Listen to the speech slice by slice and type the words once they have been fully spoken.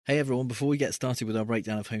Hey everyone, before we get started with our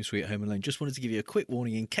breakdown of Home Sweet Home Alone, just wanted to give you a quick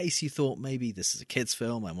warning in case you thought maybe this is a kids'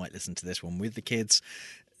 film. I might listen to this one with the kids.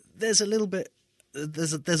 There's a little bit,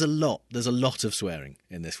 there's a lot of swearing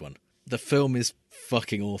in this one. The film is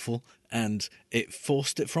fucking awful and it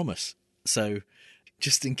forced it from us. So,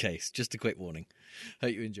 just in case, just a quick warning.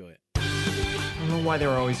 Hope you enjoy it. I don't know why they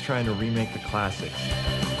were always trying to remake the classics.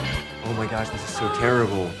 Oh my gosh, this is so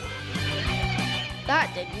terrible.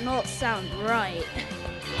 That did not sound right.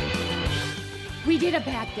 We did a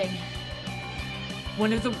bad thing.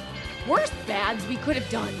 One of the worst bads we could have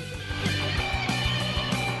done.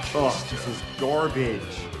 Oh, this is garbage.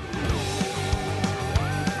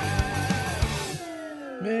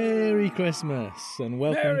 Merry Christmas and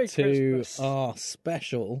welcome Merry to Christmas. our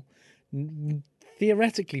special,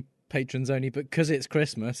 theoretically patrons only, but because it's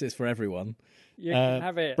Christmas, it's for everyone. You can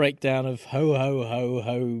have it. Breakdown of Ho Ho Ho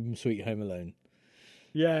Home Sweet Home Alone.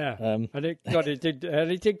 Yeah. And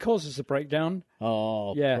it did cause us a breakdown.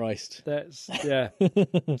 Oh, Yeah. Christ. That's so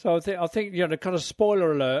I think the kind of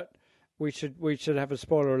spoiler alert. We should have a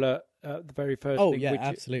spoiler alert at the very first Oh, thing. yeah, which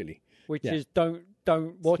absolutely. Which Yeah. is don't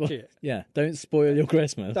watch it. Yeah, don't spoil your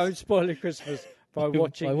Christmas. Don't spoil your Christmas by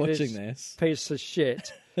watching, this. piece of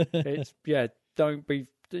shit. It's don't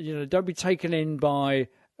be taken in by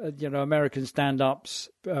American stand-ups,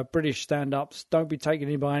 British stand-ups. Don't be taken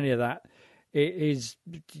in by any of that. It is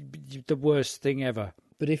the worst thing ever.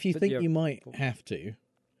 But if you think yeah. you might have to,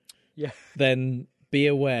 Yeah. then be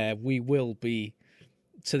aware we will be,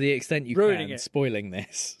 to the extent you Ruining can, it. spoiling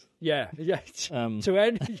this. Yeah. To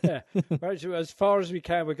end, Actually, as far as we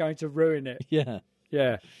can, we're going to ruin it. Yeah.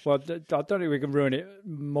 Yeah. Well, I don't think we can ruin it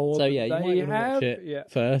more. So than yeah, you they might want to have. watch it Yeah.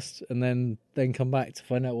 first, and then come back to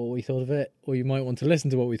find out what we thought of it, or you might want to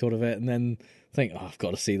listen to what we thought of it, and then think, "Oh, I've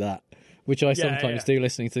got to see that," which I sometimes do.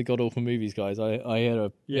 Listening to God Awful Movies guys, I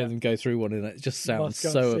hear them go through one, and it just sounds Must go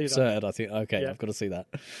so and see absurd. I think, okay, I've got to see that.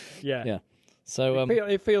 Yeah. Yeah. So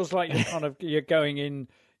It feels like you're going in,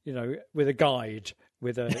 with a guide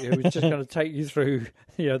who's just going to take you through,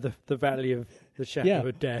 the valley of the shadow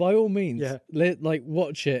of death. by all means, Yeah.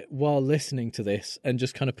 watch it while listening to this, and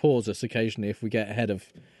just kind of pause us occasionally if we get ahead of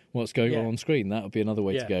what's going on screen. That would be another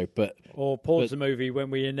way to go. But Or pause the movie when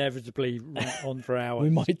we inevitably run on for hours. we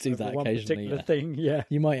might do over that one occasionally. particular thing. Yeah.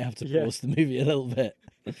 You might have to pause the movie a little bit.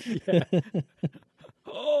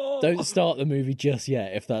 Oh. Don't start the movie just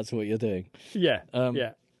yet if that's what you're doing. Yeah.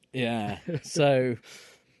 Yeah. So,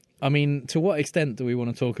 I mean, to what extent do we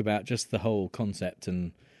want to talk about just the whole concept,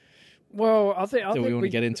 and Well, I think do we want to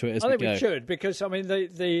get into it as I we think go? we should, because I mean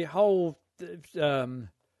the whole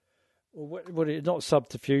not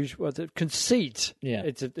subterfuge, well, the conceit. Yeah.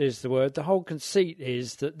 is the word. The whole conceit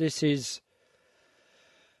is that this is.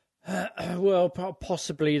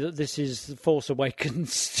 Possibly that this is the Force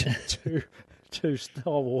Awakens to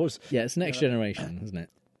Star Wars. Yeah, it's Next Generation, isn't it?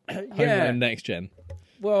 Home Yeah. Alone Next Gen.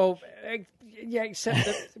 Well, except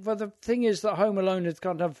that the thing is that Home Alone is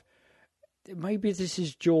kind of, maybe this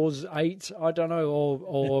is Jaws 8. I don't know,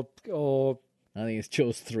 or I think it's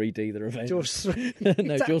Jaws 3D, The Revenge. Jaws 3. No,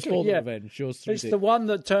 Exactly, Jaws 4, yeah. The Revenge. Jaws 3D. It's the one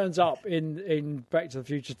that turns up in Back to the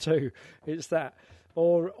Future 2. It's that,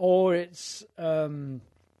 or it's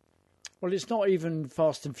it's not even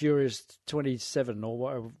Fast and Furious 27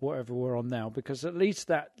 or whatever we're on now, because at least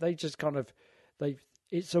that they just kind of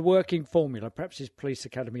it's a working formula. Perhaps it's Police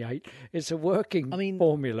Academy 8. It's a working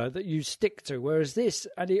formula that you stick to. Whereas this,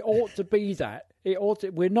 and it ought to be that. It ought to.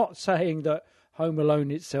 We're not saying that Home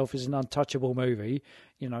Alone itself is an untouchable movie.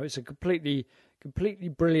 It's a completely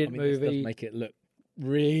brilliant This movie. does make it look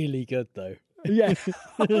really good, though. Yeah.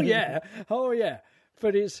 Oh yeah.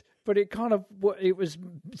 But it kind of, it was,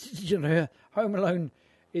 Home Alone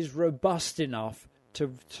is robust enough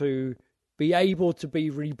to be able to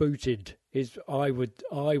be rebooted. Is I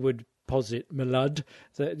would posit, my lad,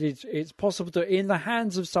 that it's possible to, in the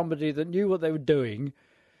hands of somebody that knew what they were doing,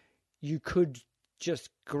 you could just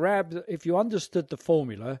grab, if you understood the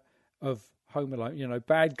formula of Home Alone,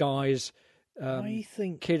 bad guys. I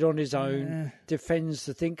think Kid on his own defends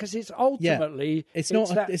the thing, because it's ultimately it's not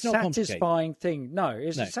that complicated. satisfying thing. No,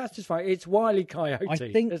 it's satisfying. It's Wile E. Coyote, I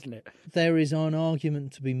think isn't it? there is an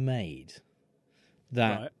argument to be made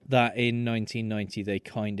that in 1990 they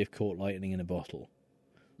kind of caught lightning in a bottle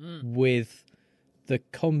with the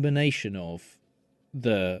combination of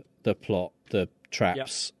the plot, the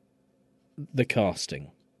traps, the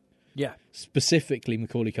casting. Yeah, Specifically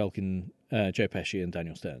Macaulay Culkin, Joe Pesci and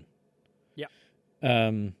Daniel Stern.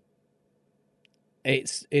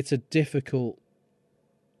 It's a difficult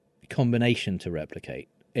combination to replicate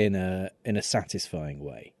in a satisfying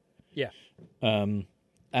way. yeah.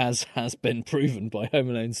 as has been proven by Home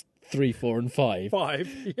Alone's 3, 4, and 5.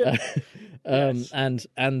 5. Yeah. Yes.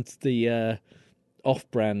 And the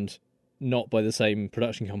off-brand, not by the same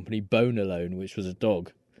production company, Bone Alone, which was a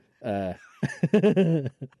dog. And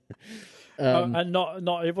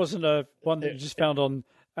not it wasn't a one that you just found on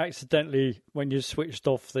accidentally when you switched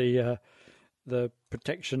off the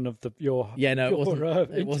protection of your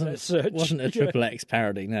it wasn't search. It wasn't a Triple X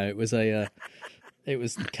parody. No, it was it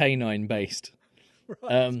was canine based.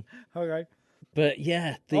 Right. Okay. But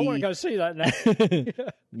yeah, I want to go see that now.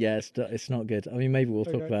 yeah, it's not good. I mean, maybe we'll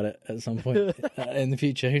talk about it at some point in the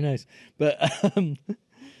future. Who knows? But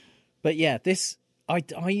yeah, this I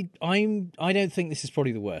don't think this is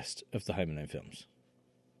probably the worst of the Home Alone films.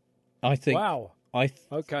 I think wow.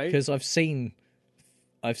 Okay. Because I've seen.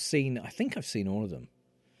 I think I've seen all of them.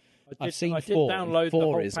 I did 4. Download 4 the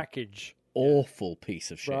whole is package. Awful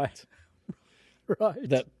piece of shit. Right.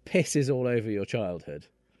 That pisses all over your childhood.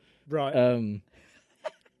 Right.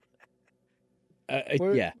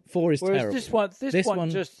 Yeah, 4 is terrible. This one this one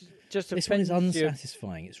just this one is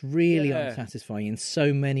unsatisfying. It's really unsatisfying in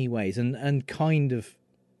so many ways, and kind of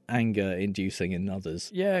anger-inducing in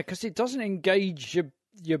others. Yeah, because it doesn't engage your.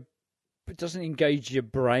 It doesn't engage your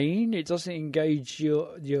brain. It doesn't engage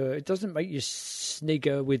your. It doesn't make you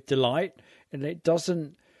snigger with delight, and it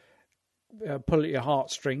doesn't pull at your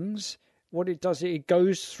heartstrings. What it does, it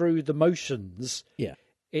goes through the motions. Yeah,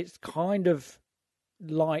 it's kind of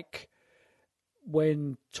like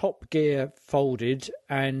when Top Gear folded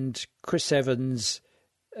and Chris Evans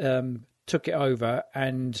took it over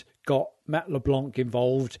and got Matt LeBlanc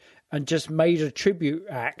involved and just made a tribute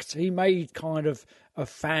act. He made kind of a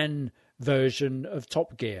fan version of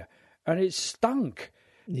Top Gear, and it stunk.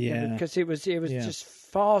 Yeah, because it was just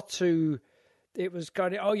far too. It was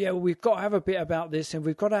going, oh yeah, well, we've got to have a bit about this, and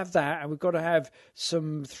we've got to have that, and we've got to have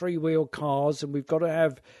some 3-wheel cars, and we've got to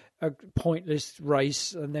have a pointless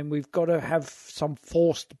race, and then we've got to have some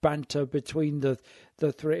forced banter between the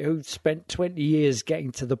three who spent 20 years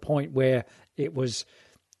getting to the point where it was,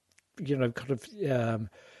 kind of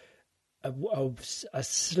a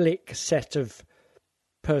slick set of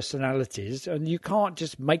personalities, and you can't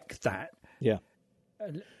just make that. Yeah.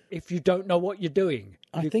 If you don't know what you're doing,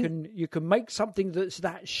 I think you can make something that's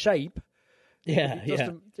that shape. Yeah,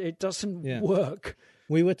 it doesn't work.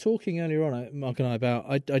 We were talking earlier on, Mark and I, about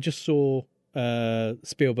I just saw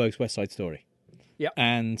Spielberg's West Side Story. Yeah,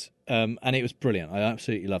 and it was brilliant. I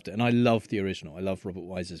absolutely loved it, and I love the original. I love Robert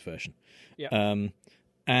Wise's version. Yeah,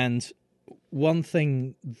 and one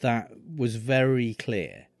thing that was very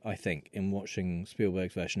clear, I think, in watching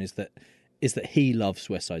Spielberg's version is that he loves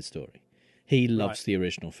West Side Story. He loves the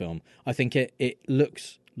original film. I think it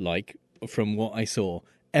looks like, from what I saw,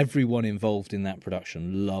 everyone involved in that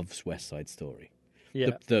production loves West Side Story.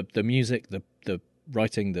 Yeah. The music, the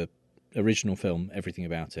writing, the original film, everything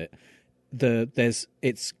about it.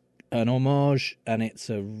 It's an homage and it's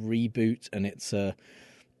a reboot and it's a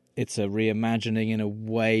reimagining in a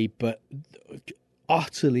way, but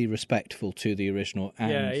utterly respectful to the original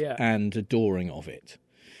and adoring of it.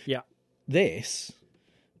 Yeah. This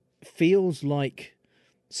feels like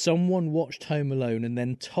someone watched Home Alone and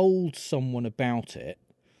then told someone about it.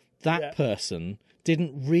 That person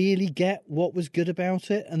didn't really get what was good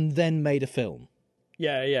about it and then made a film.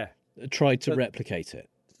 Yeah, yeah. Tried to replicate it.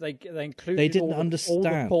 They included They didn't All understand.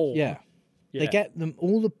 the porn. Yeah. They get them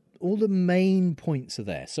all the main points are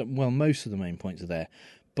there. So, most of the main points are there,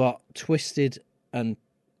 but twisted and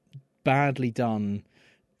badly done,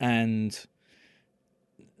 and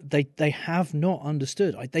they have not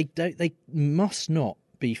understood. They must not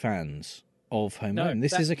be fans of Home Alone.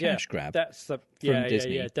 This is a cash grab. That's from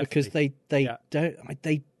Disney because they don't.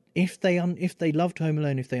 If they loved Home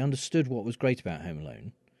Alone, if they understood what was great about Home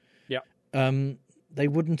Alone, they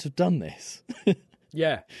wouldn't have done this.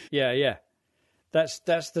 Yeah. That's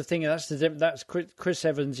the thing. That's Chris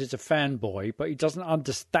Evans is a fanboy, but he doesn't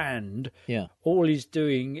understand. Yeah. All he's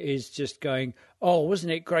doing is just going, "Oh,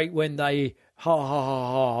 wasn't it great when they ha ha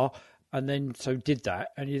ha ha?" And then did that,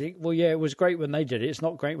 and you think, well, yeah, it was great when they did it. It's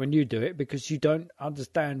not great when you do it because you don't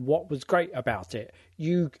understand what was great about it.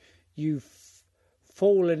 You've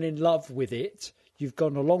fallen in love with it. You've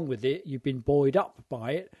gone along with it. You've been buoyed up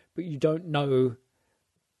by it, but you don't know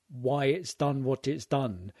why it's done what it's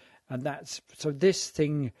done. And this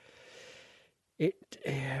thing, it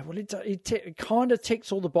kind of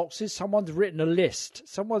ticks all the boxes. Someone's written a list.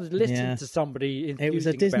 Someone's listened to somebody. It was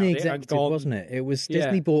a Disney executive, wasn't it? It was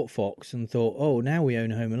Disney bought Fox and thought, oh, now we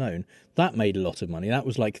own Home Alone. That made a lot of money. That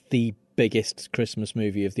was like the biggest Christmas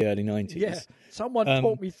movie of the early 90s. Yeah, someone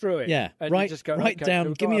talked me through it. Yeah, and write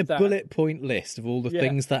down, give me a bullet point list of all the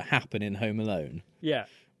things that happen in Home Alone. Yeah.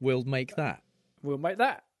 we'll make that. We'll make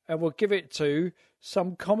that, and we'll give it to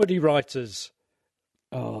some comedy writers.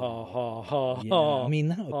 Ha, ha, ha, Yeah, ha. I mean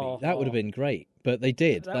that would have been great, but they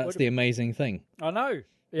did. That That's would've- the amazing thing. I know.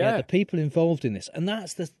 Yeah, Yeah. the people involved in this, and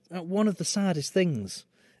that's one of the saddest things,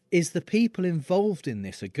 is the people involved in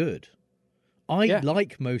this are good. I Yeah.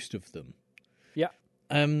 like most of them. Yeah.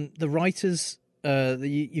 The writers,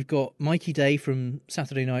 you've got Mikey Day from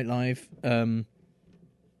Saturday Night Live.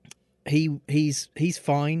 He's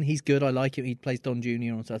fine. He's good. I like him. He plays Don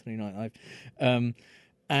Jr. on Saturday Night Live.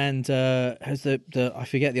 And has the I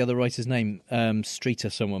forget the other writer's name, Streeter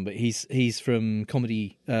someone, but he's from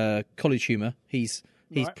comedy, College Humor. He's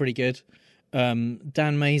Right. pretty good.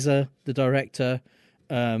 Dan Mazer, the director,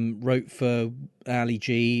 wrote for Ali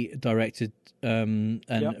G, directed and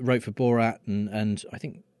Yep. wrote for Borat, and I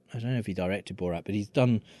don't know if he directed Borat, but he's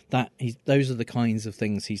done that. Those are the kinds of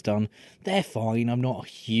things he's done. They're fine. I'm not a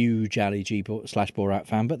huge Ali G / Borat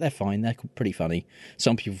fan, but they're fine. They're pretty funny.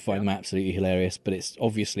 Some people find them absolutely hilarious, but it's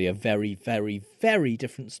obviously a very, very, very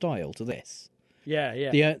different style to this. Yeah.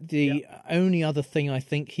 Yeah. The only other thing I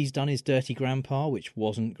think he's done is Dirty Grandpa, which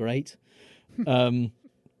wasn't great.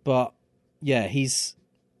 But yeah,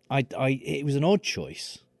 it was an odd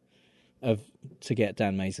choice to get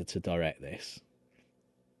Dan Mazer to direct this.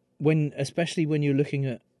 Especially when you're looking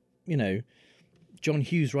at, John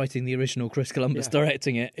Hughes writing the original, Chris Columbus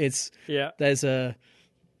directing it. There's a,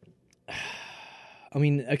 I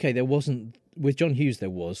mean, okay, there wasn't, with John Hughes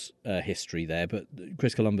there was history there, but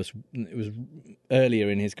Chris Columbus, it was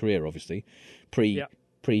earlier in his career, obviously, pre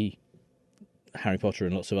Harry Potter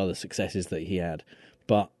and lots of other successes that he had,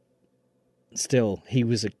 but still,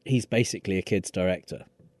 he's basically a kid's director.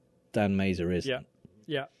 Dan Mazer is.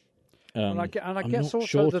 Yeah. And I guess I'm not also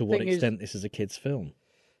sure the to what thing is- extent this is a kid's film.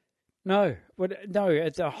 No,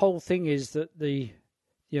 the whole thing is that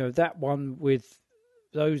that one with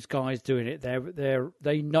those guys doing it,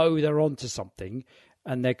 they know they're onto something,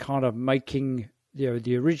 and they're kind of making the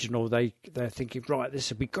original. They're thinking, right, this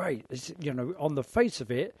would be great. This, on the face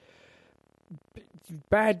of it,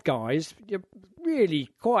 bad guys, really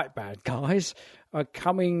quite bad guys, are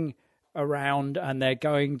coming around and they're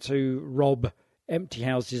going to rob empty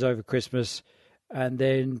houses over Christmas, and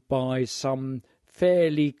then by some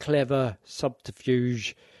fairly clever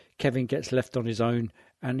subterfuge, Kevin gets left on his own,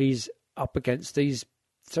 and he's up against these.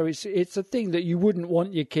 So it's a thing that you wouldn't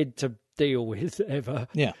want your kid to deal with ever.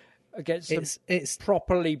 Yeah, against it's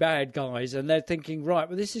properly bad guys, and they're thinking, right,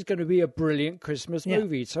 well, this is going to be a brilliant Christmas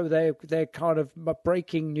movie. So they're kind of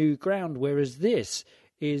breaking new ground. Whereas this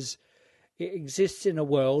it exists in a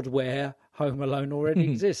world where Home Alone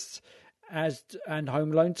already exists, and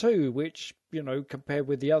Home Alone 2, which compared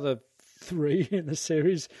with the other 3 in the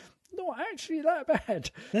series, not actually that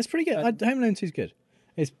bad. That's pretty good. Home Alone 2 is good.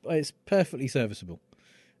 It's perfectly serviceable.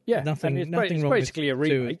 Yeah, nothing and wrong it's with basically a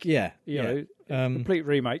remake. 2. Yeah, complete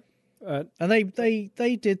remake. And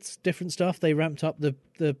they did different stuff. They ramped up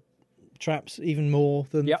the traps even more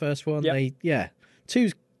than the first one. Yep.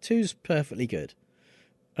 Two's perfectly good.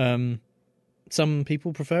 Some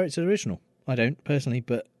people prefer it to the original. I don't personally,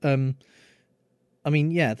 but I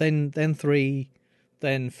mean, yeah. Then 3,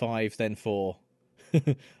 then 5, then 4,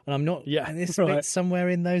 and I'm not. Yeah, and this right. fits somewhere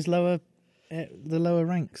in those the lower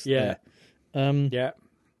ranks. Yeah. There. Yeah.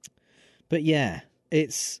 But yeah,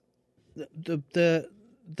 it's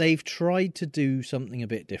they've tried to do something a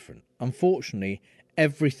bit different. Unfortunately,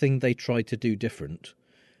 everything they tried to do different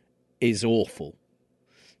is awful.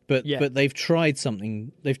 But they've tried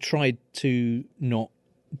something. They've tried to not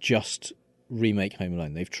just remake Home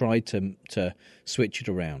Alone. They've tried to switch it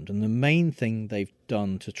around. And the main thing they've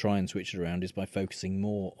done to try and switch it around is by focusing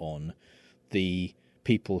more on the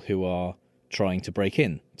people who are trying to break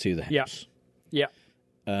in to the house. Yeah.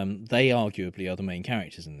 They arguably are the main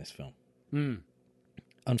characters in this film.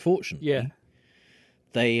 Unfortunately,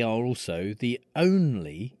 they are also the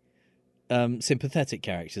only sympathetic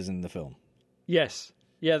characters in the film. Yes.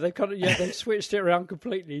 Yeah, they they've switched it around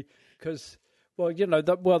completely because,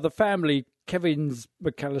 the family, Kevin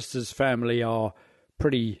McAllister's family, are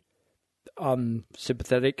pretty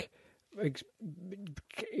unsympathetic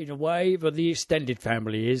in a way, but the extended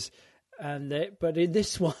family is. But in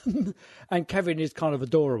this one, and Kevin is kind of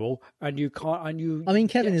adorable, and you can't. And you, I mean,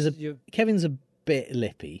 Kevin's a bit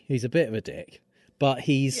lippy. He's a bit of a dick, but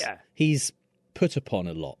he's put upon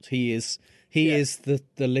a lot. He is the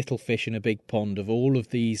little fish in a big pond of all of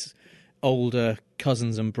these older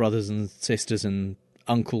cousins and brothers and sisters and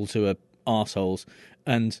uncles who are arseholes,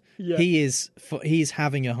 and he's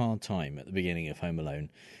having a hard time at the beginning of Home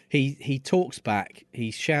Alone. He talks back,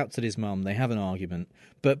 he shouts at his mum, they have an argument,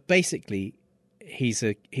 but basically he's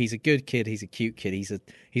a good kid. He's a cute kid.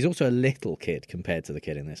 He's also a little kid compared to the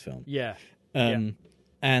kid in this film. Yeah.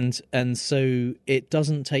 And so it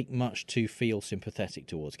doesn't take much to feel sympathetic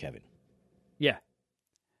towards Kevin. Yeah.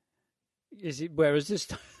 Is it? Whereas this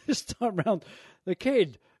time round, the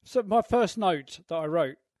kid. So my first note that I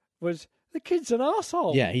wrote was, the kid's an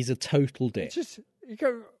arsehole. Yeah, he's a total dick. It's just, you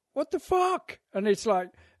go, what the fuck? And it's like,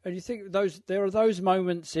 and you think there are those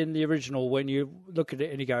moments in the original when you look at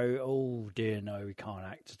it and you go, oh dear, no, he can't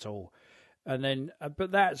act at all. And then,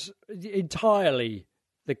 but that's entirely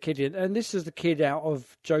the kid in, and this is the kid out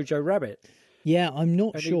of Jojo Rabbit. Yeah, I'm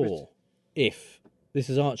not sure if this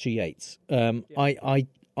is Archie Yates.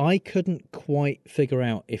 I couldn't quite figure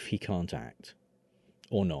out if he can't act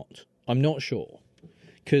or not. I'm not sure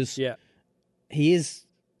because he is.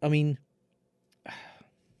 I mean,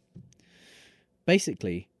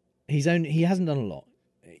 basically, he hasn't done a lot.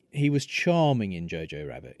 He was charming in Jojo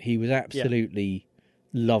Rabbit. He was absolutely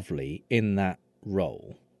lovely in that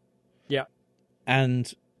role. Yeah.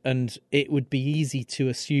 And it would be easy to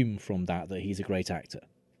assume from that he's a great actor.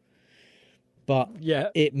 But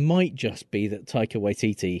it might just be that Taika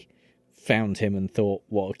Waititi found him and thought,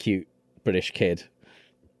 what a cute British kid.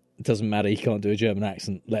 It doesn't matter, he can't do a German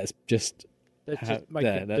accent. Let's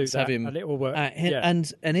have him. And it will work.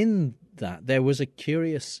 And in that, there was a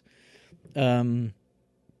curious... there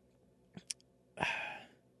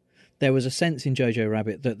was a sense in Jojo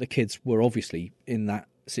Rabbit that the kids were obviously in that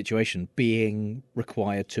situation being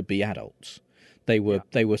required to be adults. They were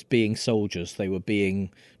being soldiers. They were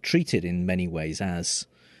being treated in many ways as,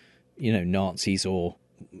 Nazis or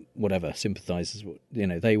whatever, sympathizers.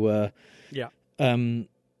 They were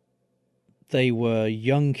they were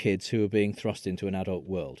young kids who were being thrust into an adult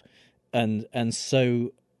world, and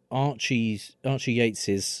so Archie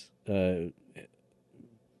Yates's kind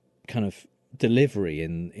of delivery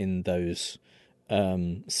in those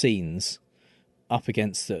scenes up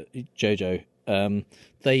against Jojo,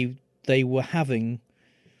 they were having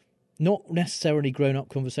not necessarily grown-up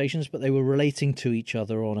conversations, but they were relating to each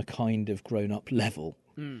other on a kind of grown-up level,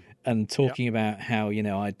 and talking about how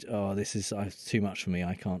this is too much for me,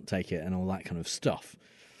 I can't take it, and all that kind of stuff.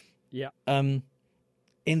 Yeah.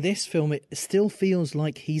 In this film, it still feels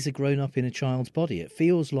like he's a grown-up in a child's body. It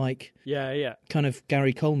feels like kind of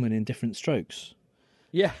Gary Coleman in Different Strokes.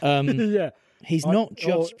 Yeah. Yeah. He's not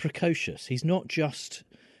just precocious. He's not just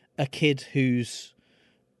a kid who's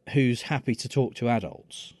happy to talk to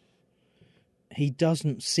adults. He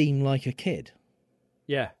doesn't seem like a kid.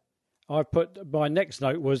 Yeah. I put, my next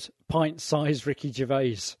note was pint-sized Ricky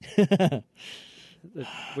Gervais.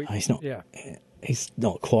 He's not. Yeah. He's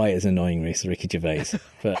not quite as annoying as Ricky Gervais,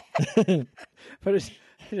 but but it's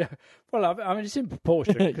well, I mean, it's in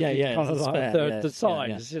proportion. Yeah, kind of like the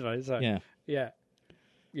size, So, yeah.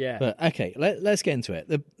 But okay, let's get into it.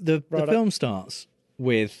 The film starts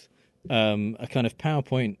with a kind of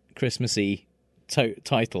PowerPoint Christmassy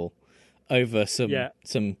title over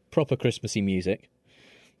some proper Christmassy music.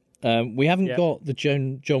 We haven't got the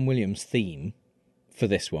John Williams theme for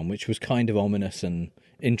this one, which was kind of ominous and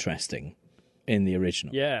interesting in the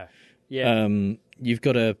original. Yeah. You've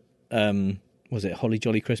got a was it Holly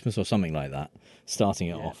Jolly Christmas or something like that starting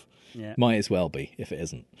it off. Yeah. Might as well be if it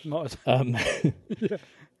isn't.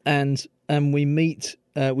 And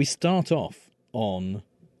we start off on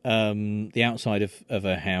the outside of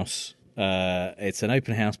a house. It's an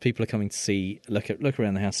open house. People are coming to look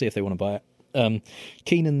around the house, see if they want to buy it.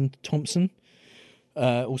 Kenan Thompson,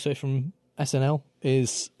 also from SNL,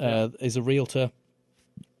 is a realtor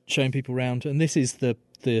showing people around, and this is the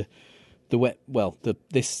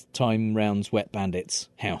this time round's Wet Bandits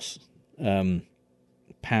house.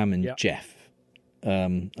 Pam and Jeff are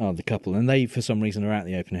the couple, and they for some reason are at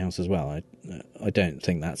the open house as well. I don't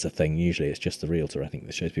think that's a thing. Usually it's just the realtor, I think,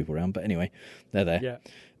 that shows people around, but anyway, they're there.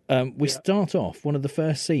 We start off, one of the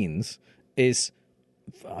first scenes is,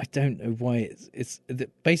 I don't know why, it's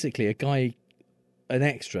basically a guy, an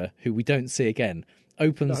extra who we don't see again,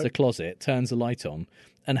 opens the closet, turns the light on,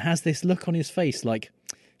 and has this look on his face like,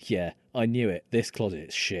 yeah, I knew it, this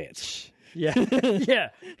closet's shit. Yeah.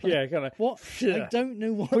 Kind of, what? I don't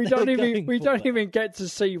know what we don't even get to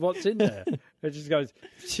see what's in there. It just goes,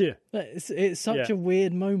 yeah. It's such a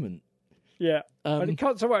weird moment. Yeah, and it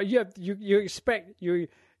can't. So well, you expect you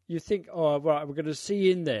think, oh right, we're going to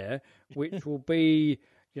see in there, which will be,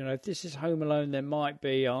 if this is Home Alone, there might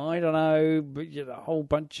be, I don't know, but a whole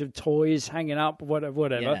bunch of toys hanging up, whatever.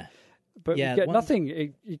 Yeah. But we get nothing.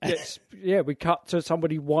 It gets we cut to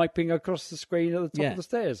somebody wiping across the screen at the top of the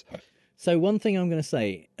stairs. So one thing I'm going to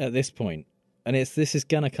say at this point, and this is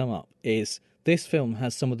going to come up, is this film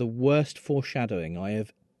has some of the worst foreshadowing I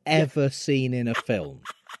have ever seen in a film.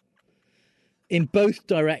 In both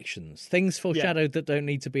directions. Things foreshadowed that don't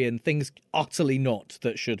need to be, and things utterly not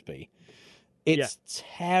that should be. It's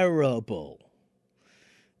terrible.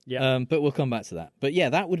 Yeah. But we'll come back to that. But yeah,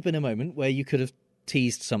 that would have been a moment where you could have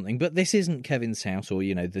teased something. But this isn't Kevin's house, or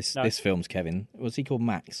this film's Kevin. What's he called?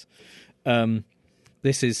 Max.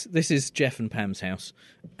 This is Jeff and Pam's house,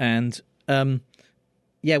 and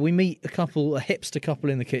we meet a hipster couple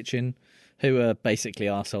in the kitchen, who are basically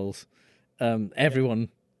arseholes. Everyone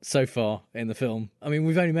so far in the film. I mean,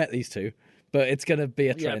 we've only met these two, but it's going to be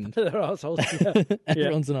a trend. Yeah, they're assholes. Yeah.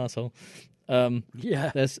 Everyone's an arsehole.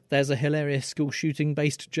 There's a hilarious school shooting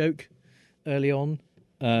based joke early on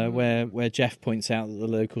where Jeff points out that the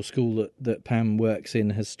local school that Pam works in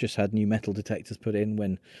has just had new metal detectors put in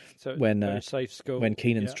when safe school. when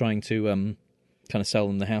Keenan's trying to kind of sell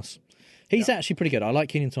them the house. He's actually pretty good. I like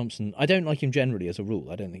Kenan Thompson. I don't like him generally as a rule.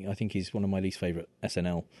 I think he's one of my least favourite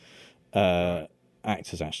SNL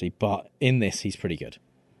actors, actually. But in this, he's pretty good.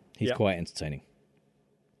 He's quite entertaining.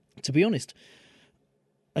 To be honest,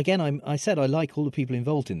 again, I said I like all the people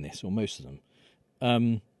involved in this, or most of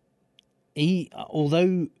them.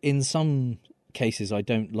 Although in some cases I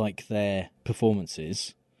don't like their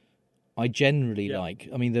performances, I generally like.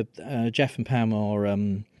 I mean, Jeff and Pam are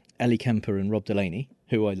Ellie Kemper and Rob Delaney,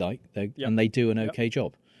 who I like, and they do an okay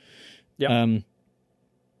job. Yeah.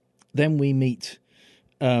 Then we meet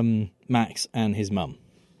Max and his mum.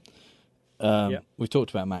 We've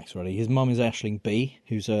talked about Max already. His mum is Aisling Bea,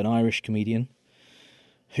 who's an Irish comedian,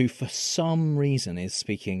 who for some reason is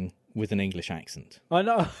speaking with an English accent. I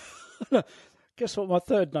know. Guess what my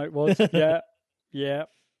third note was? Yeah.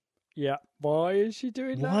 Why is she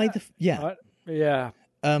doing that? Why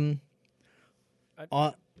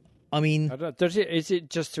I mean, I don't know. Is it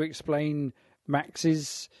just to explain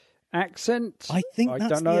Max's accent? I think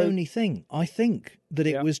that's the only thing. I think that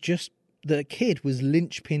it was just the kid was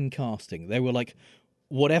linchpin casting. They were like,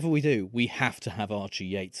 whatever we do, we have to have Archie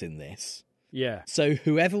Yates in this. Yeah. So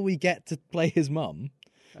whoever we get to play his mum,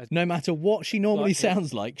 no matter what she normally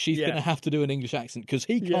sounds like, she's going to have to do an English accent, because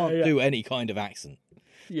he can't do any kind of accent.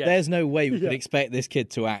 Yeah. There's no way we could expect this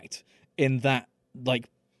kid to act in that, like,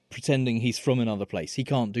 pretending he's from another place. He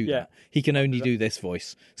can't do that. He can only do this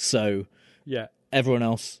voice. So everyone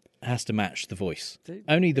else has to match the voice.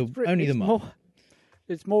 Only the mum.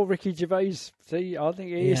 It's more Ricky Gervais. See, I think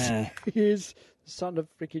he is. He is the son of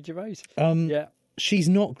Ricky Gervais. She's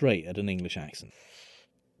not great at an English accent.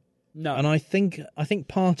 No. And I think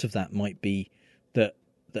part of that might be that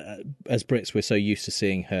as Brits we're so used to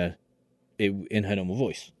seeing her in her normal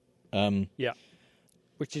voice.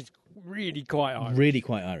 Which is really quite Irish. Really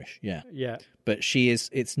quite Irish, yeah. Yeah. But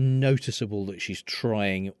it's noticeable that she's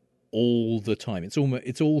trying all the time. It's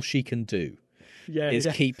all she can do. Is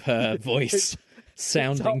keep her voice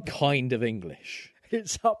sounding kind of English.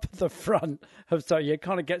 It's up the front of, so it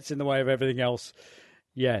kind of gets in the way of everything else.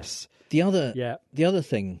 Yes. The other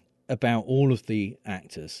thing about all of the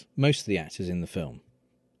actors, most of the actors in the film,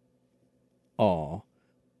 are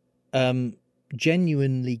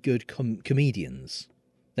genuinely good comedians.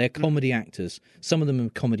 They're comedy actors. Some of them are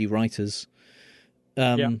comedy writers.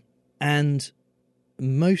 And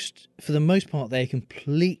for the most part, they're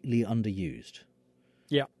completely underused.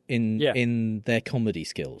 Yeah. In their comedy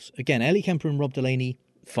skills. Again, Ellie Kemper and Rob Delaney,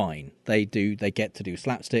 fine. They get to do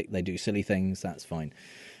slapstick, they do silly things, that's fine.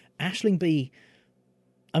 Aisling Bea,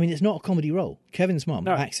 I mean, it's not a comedy role. Kevin's mum,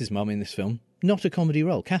 Max's mum in this film, not a comedy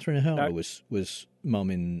role. Catherine O'Hara was mum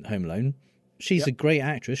in Home Alone. She's a great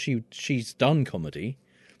actress. She's done comedy,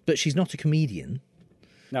 but she's not a comedian.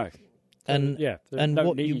 No. And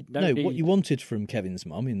what you wanted from Kevin's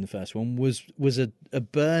mum in the first one was a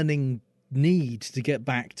burning need to get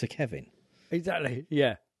back to Kevin. Exactly.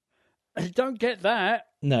 Yeah. You don't get that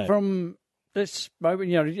from this moment.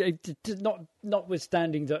 You know,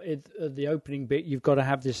 notwithstanding that the opening bit, you've got to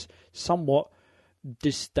have this somewhat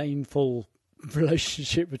disdainful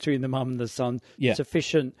relationship between the mum and the son,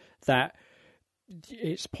 sufficient that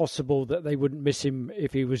it's possible that they wouldn't miss him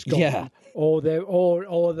if he was gone. Or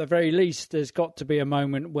at the very least, there's got to be a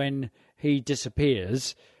moment when he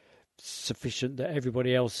disappears, sufficient that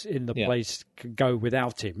everybody else in the place can go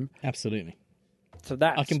without him. Absolutely. So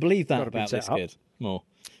that I can believe that about this kid more.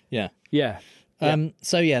 Yeah. Yeah. They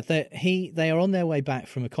are on their way back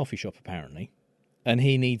from a coffee shop apparently, and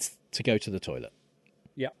he needs to go to the toilet.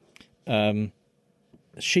 Yeah.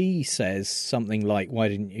 She says something like, "Why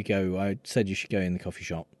didn't you go? I said you should go in the coffee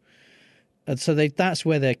shop." And so that's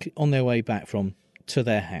where they're on their way back from to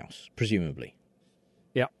their house, presumably.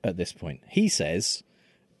 Yeah. At this point, he says,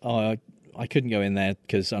 "I couldn't go in there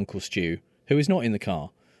because Uncle Stu, who is not in the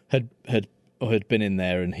car, had had been in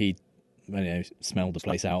there and he, smelled the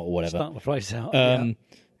place out or whatever. Start the place out.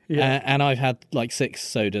 And I've had like 6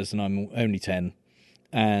 sodas and I'm only 10.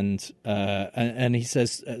 And he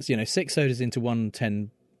says, 6 sodas into one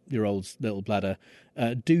 10-year-old's little bladder.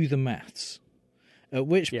 Do the maths. At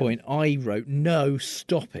which point I wrote, no,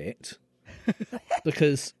 stop it.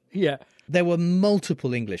 Because there were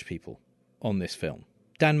multiple English people on this film.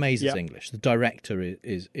 Dan Mays is English. The director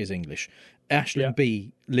is English. Aisling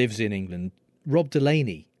Bea lives in England. Rob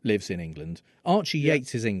Delaney lives in England. Archie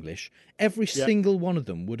Yates is English. Every single one of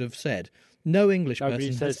them would have said, no English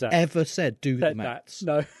person has ever said do the maths.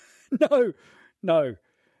 No.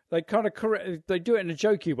 They kind of they do it in a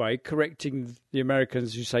jokey way, correcting the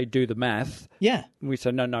Americans who say do the math. Yeah. And we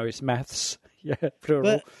say, no, it's maths. Yeah,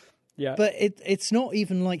 plural. But it's not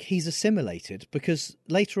even like he's assimilated, because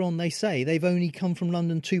later on they say they've only come from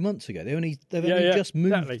London 2 months ago. They've only just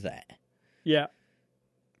moved there. Yeah.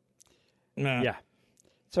 Yeah.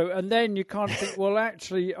 So, and then you kind of think, well,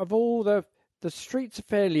 actually, of all the streets are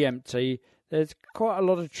fairly empty. There's quite a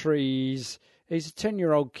lot of trees. He's a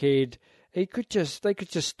 10-year-old kid. They could just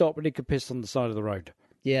stop and he could piss on the side of the road.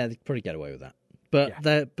 Yeah, they'd probably get away with that.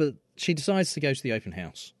 But she decides to go to the open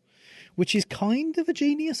house, which is kind of a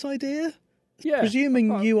genius idea. Yeah.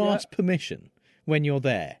 Presuming you ask permission when you're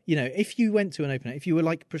there. If you went to an open house, if you were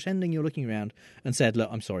like pretending you're looking around and said, look,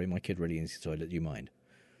 I'm sorry, my kid really needs the toilet, do you mind?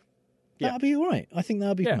 That'd be all right. I think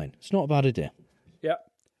that'd be fine. It's not a bad idea. Yeah.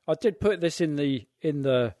 I did put this in the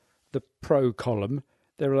pro column.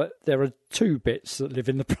 There are 2 bits that live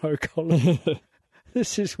in the pro column.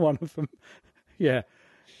 This is one of them. Yeah.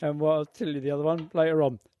 And I'll tell you the other one later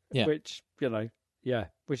on. Yeah. Which,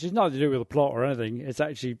 which is nothing to do with the plot or anything.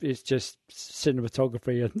 It's just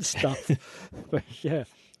cinematography and stuff. But yeah.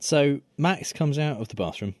 So Max comes out of the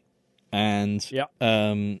bathroom and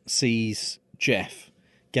sees Jeff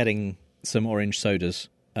getting some orange sodas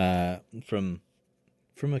from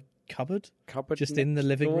a cupboard just in the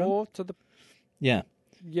living room. I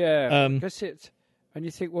guess it's, and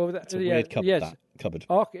you think, well, that's a weird cupboard. That cupboard.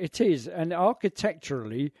 It is, and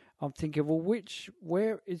architecturally, I'm thinking, well,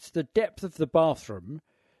 where it's the depth of the bathroom.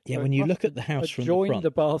 Yeah, when you look at the house from the front, join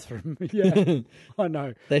the bathroom. Yeah, I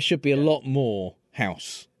know. There should be a lot more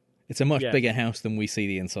house. It's a much bigger house than we see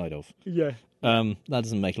the inside of. Yeah. That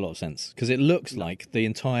doesn't make a lot of sense, because it looks like the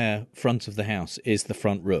entire front of the house is the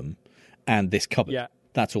front room and this cupboard. Yeah.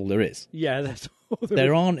 That's all there is. Yeah, that's all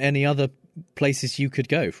there aren't any other places you could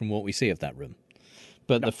go from what we see of that room.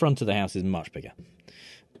 But the front of the house is much bigger.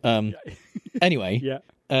 Anyway,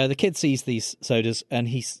 the kid sees these sodas and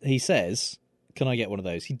he says, can I get one of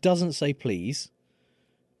those? He doesn't say please,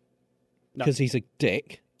 because he's a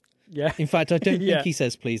dick. Yeah. In fact, I don't think he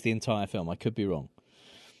says please the entire film. I could be wrong.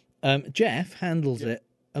 Jeff handles it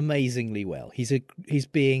amazingly well. He's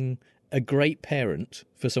being a great parent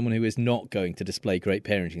for someone who is not going to display great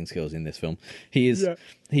parenting skills in this film. He is. Yeah.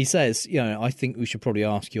 He says, I think we should probably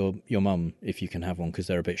ask your mum if you can have one because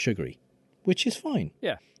they're a bit sugary, which is fine.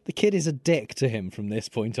 Yeah. The kid is a dick to him from this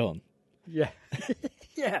point on. Yeah.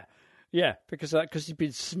 Yeah, because he's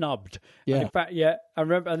been snubbed. Yeah. And in fact, I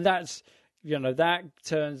remember, and that's, that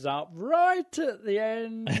turns up right at the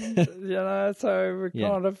end, so we're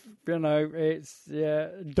kind of, it's,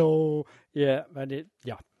 and it,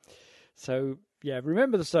 So,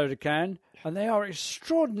 remember the soda can, and they are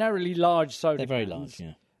extraordinarily large soda cans. They're very large,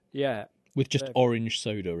 yeah. Yeah. With just orange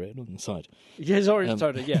soda written on the side. Yes, orange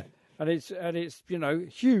soda, yeah. And it's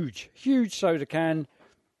huge soda can.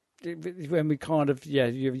 When we kind of,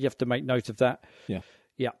 you have to make note of that. Yeah.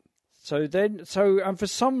 Yeah. And for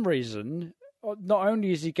some reason, not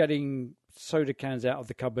only is he getting soda cans out of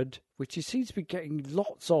the cupboard, which he seems to be getting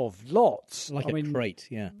lots. Like a crate,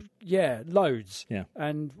 yeah. Yeah, loads. Yeah.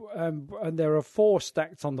 And there are 4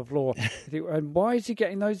 stacked on the floor. And why is he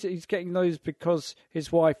getting those? He's getting those because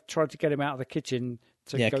his wife tried to get him out of the kitchen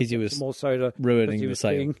to go because he was more soda, ruining the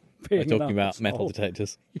sale by talking about asshole. metal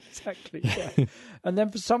detectors. Exactly, yeah. And then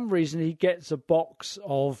for some reason he gets a box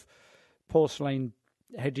of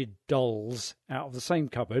porcelain-headed dolls out of the same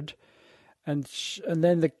cupboard, and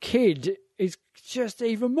then the kid is just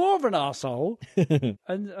even more of an arsehole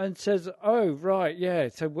and says, oh, right, yeah,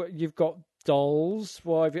 so you've got dolls,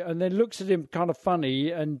 why have you? And then looks at him kind of funny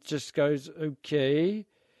and just goes, okay.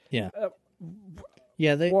 Yeah.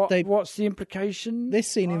 What's the implication? This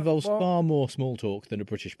scene involves far more small talk than a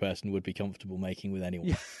British person would be comfortable making with anyone.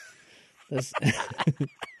 Yeah.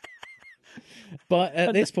 But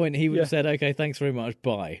at this point, he would have said, okay, thanks very much,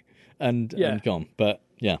 bye, and gone. But,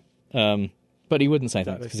 but he wouldn't say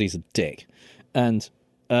that because he's a dick. And,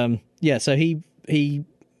 so he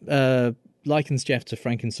likens Jeff to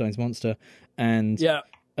Frankenstein's monster and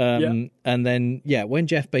And then, when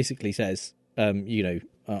Jeff basically says,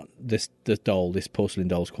 this porcelain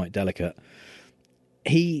doll's quite delicate,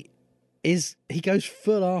 he goes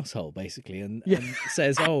full arsehole, basically, and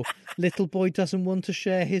says, oh, little boy doesn't want to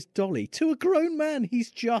share his dolly to a grown man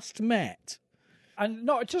he's just met. And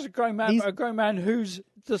not just a grown man, but a grown man who's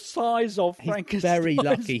the size of Frankenstein's He's very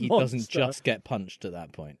lucky he monster. doesn't just get punched at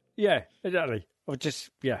that point. Yeah, exactly. Or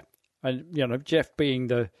just, And, Jeff being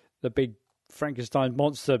the big Frankenstein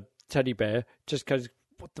monster teddy bear just goes,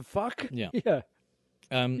 what the fuck? Yeah. Yeah.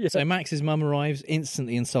 So Max's mum arrives,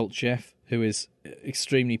 instantly insults Jeff, who is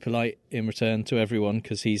extremely polite in return to everyone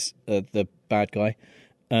because he's the bad guy.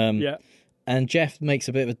 And Jeff makes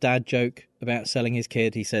a bit of a dad joke about selling his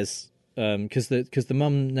kid. He says, because the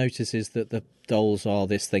mum notices that the dolls are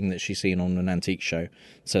this thing that she's seen on an antique show,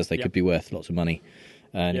 says they could be worth lots of money.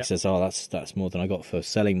 And he says, oh, that's more than I got for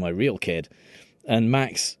selling my real kid. And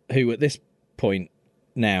Max, who at this point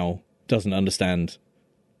now doesn't understand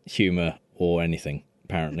humour or anything,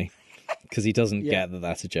 apparently, because he doesn't get that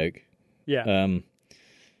that's a joke. Yeah.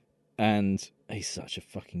 And he's such a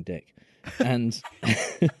fucking dick. And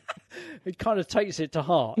it kind of takes it to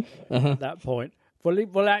heart at that point.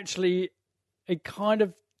 Well, actually, it kind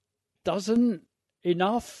of doesn't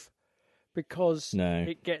enough because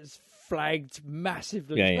it gets flagged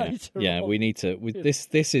massively later on. We need to.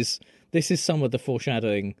 This is some of the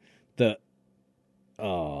foreshadowing that.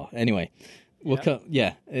 Oh, anyway.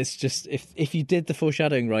 It's just if you did the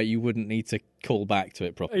foreshadowing right, you wouldn't need to call back to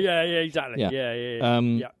it properly. Yeah, exactly.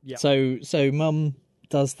 Yeah. So Mum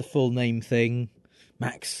does the full name thing.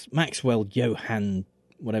 Maxwell Johann,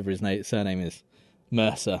 whatever his surname is,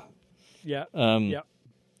 Mercer. Yeah.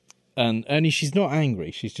 And only she's not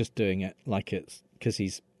angry. She's just doing it like it's because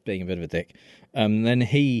he's being a bit of a dick. Then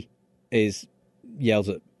he yells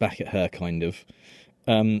back at her, kind of.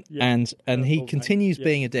 And he continues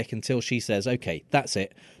being a dick until she says, okay, that's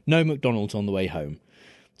it. No McDonald's on the way home.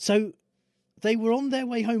 So they were on their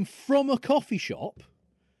way home from a coffee shop.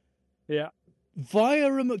 Yeah.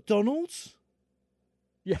 Via a McDonald's.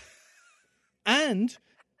 Yeah. And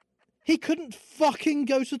he couldn't fucking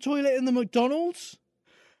go to the toilet in the McDonald's.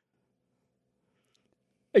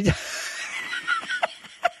 I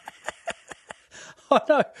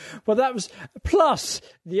know. Well, that was plus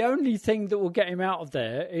the only thing that will get him out of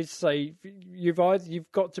there is say you've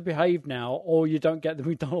got to behave now, or you don't get the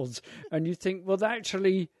McDonald's. And you think, well,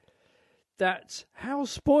 actually, that's how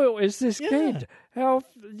spoiled is this kid? How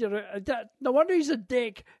that? No wonder he's a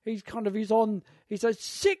dick. He's had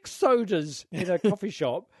 6 sodas in a coffee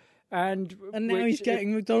shop. And now he's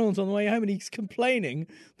getting McDonald's on the way home, and he's complaining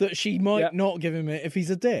that she might not give him it if he's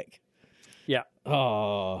a dick. Yeah.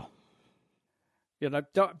 Oh.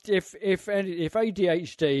 If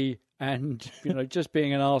ADHD and just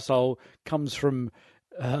being an arsehole comes from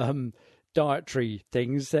dietary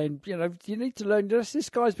things, then you need to learn. This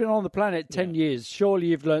guy's been on the planet 10 years. Surely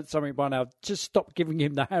you've learned something by now. Just stop giving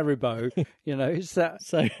him the Haribo. It's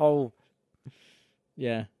that whole.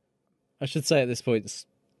 Yeah, I should say at this point,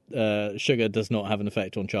 sugar does not have an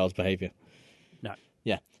effect on child's behaviour. No.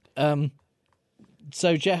 Yeah.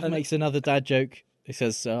 So Jeff makes another dad joke. He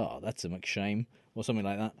says, "Oh, that's a McShame," or something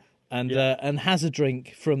like that, and has a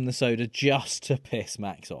drink from the soda just to piss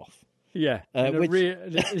Max off. Yeah,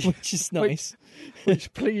 which is nice.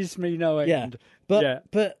 Which pleased me no end.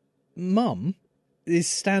 But Mum is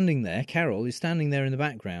standing there. Carol is standing there in the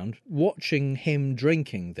background, watching him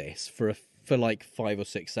drinking this for like 5 or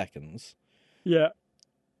 6 seconds. Yeah,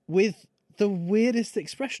 with the weirdest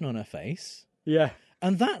expression on her face. Yeah.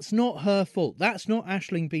 And that's not her fault. That's not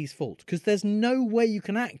Aisling Bea's fault, because there's no way you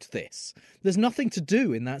can act this. There's nothing to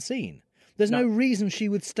do in that scene. There's no reason she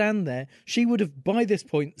would stand there. She would have, by this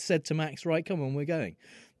point, said to Max, right, come on, we're going.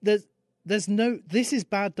 This is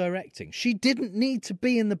bad directing. She didn't need to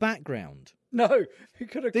be in the background. No.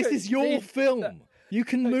 This is your film. You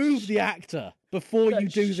can move the actor before you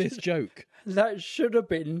do this joke. That should have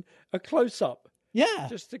been a close-up. Yeah,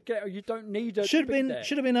 just to get. You don't need a. Should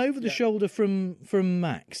have been over the shoulder from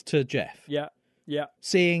Max to Jeff. Yeah.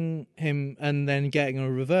 Seeing him and then getting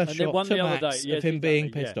a reverse shot to Max of him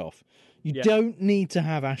being pissed off. You don't need to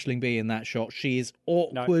have Aisling Bea in that shot. She is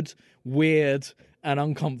awkward, weird, and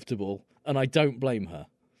uncomfortable, and I don't blame her.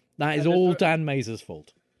 That is all Dan Mazur's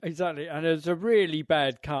fault. Exactly, and there's a really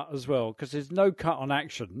bad cut as well because there's no cut on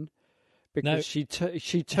action because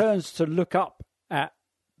she turns to look up at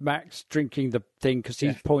Max drinking the thing because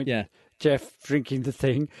he's pointing Jeff drinking the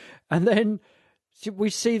thing, and then we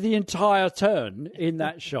see the entire turn in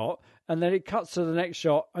that shot, and then it cuts to the next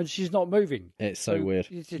shot and she's not moving. It's so weird.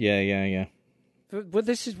 Yeah. But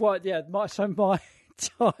this is why,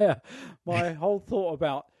 my whole thought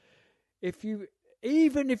about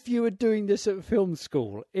even if you were doing this at film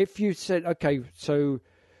school, if you said, okay, so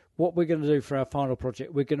what we're going to do for our final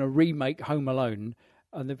project, we're going to remake Home Alone,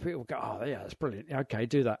 and then people go, oh yeah, that's brilliant. Okay,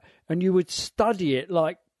 do that, and you would study it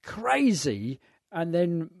like crazy, and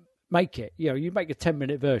then make it. You'd make a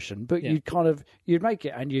 10-minute version, but you'd make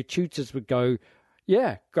it, and your tutors would go,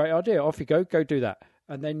 yeah, great idea, off you go do that.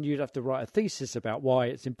 And then you'd have to write a thesis about why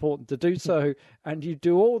it's important to do so, and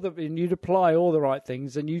you'd apply all the right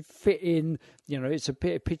things, and you'd fit in. It's a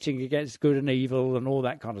bit of pitching against good and evil and all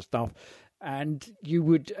that kind of stuff. And you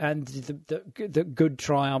would, and the good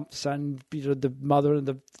triumphs, and the mother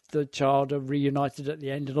and the child are reunited at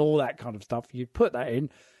the end, and all that kind of stuff. You'd put that in,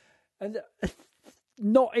 and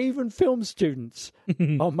not even film students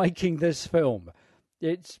are making this film.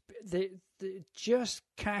 It's just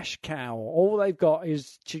cash cow. All they've got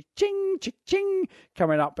is ching, ching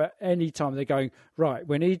coming up at any time. They're going, right,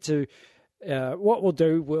 we need to, what we'll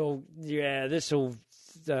do, this will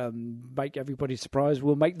make everybody surprised.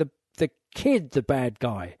 We'll make the kid the bad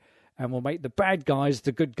guy, and we'll make the bad guys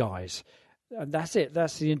the good guys. And that's it.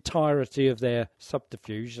 That's the entirety of their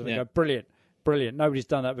subterfuge. And they go, brilliant. Nobody's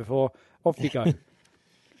done that before. Off you go.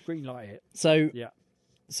 Green light it. So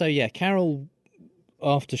Carol,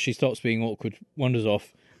 after she stops being awkward, wanders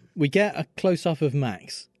off. We get a close-up of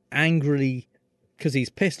Max, angrily, because he's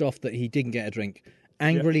pissed off that he didn't get a drink,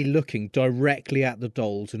 angrily looking directly at the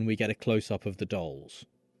dolls, and we get a close-up of the dolls.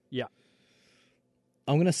 Yeah.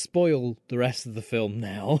 I'm going to spoil the rest of the film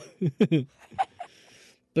now,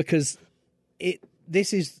 because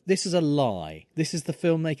this is a lie. This is the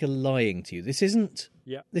filmmaker lying to you. This isn't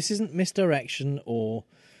misdirection or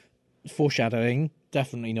foreshadowing,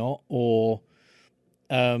 definitely not, or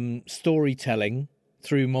storytelling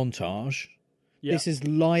through montage. This is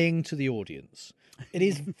lying to the audience. It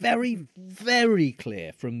is very, very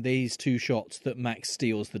clear from these two shots that Max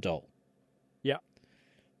steals the doll. Yeah.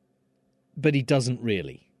 But he doesn't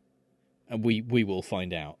really. And we will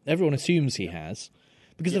find out. Everyone assumes he has.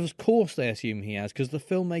 Because of course they assume he has, because the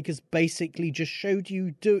filmmakers basically just showed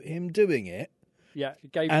you him doing it. Yeah,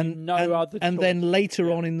 it gave you no other choice. And then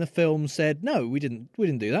later on in the film said, no, we didn't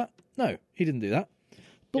do that. No, he didn't do that.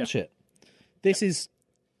 Bullshit. This is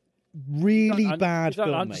really bad filmmaking. I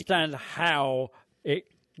don't understand how it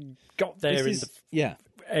got there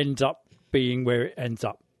ends up being where it ends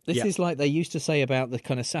up. This is like they used to say about the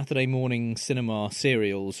kind of Saturday morning cinema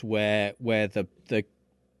serials where the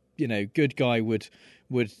good guy would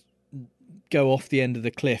go off the end of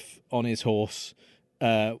the cliff on his horse,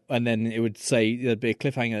 and then it would say there'd be a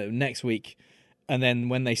cliffhanger next week, and then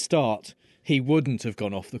when they start, he wouldn't have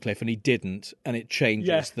gone off the cliff, and he didn't, and it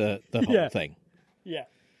changes the whole thing. Yeah.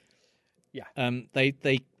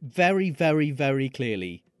 They very, very, very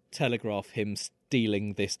clearly telegraph him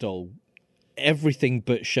stealing this doll, everything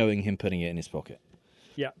but showing him putting it in his pocket.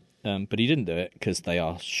 Yeah. But he didn't do it because they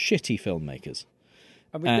are shitty filmmakers.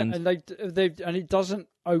 And it doesn't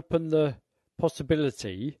open the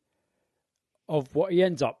possibility of what he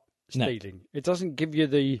ends up stealing. No. It doesn't give you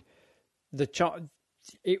the chance.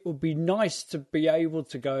 It would be nice to be able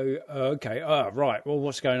to go, right, well,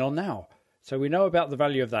 what's going on now? So we know about the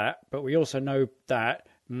value of that, but we also know that,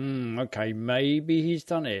 maybe he's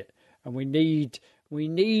done it. And we need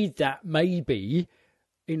that maybe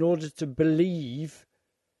in order to believe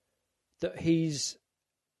that he's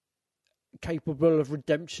capable of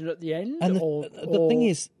redemption at the end. And the thing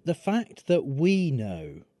is, the fact that we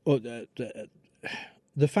know, or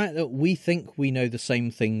the fact that we think we know the same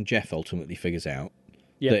thing Jeff ultimately figures out,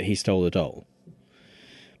 that he stole the doll,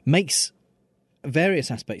 makes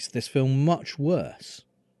various aspects of this film much worse.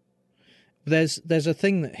 There's a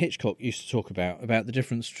thing that Hitchcock used to talk about the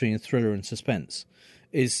difference between a thriller and suspense.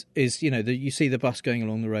 Is you see the bus going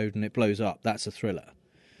along the road and it blows up. That's a thriller.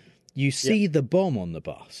 You see the bomb on the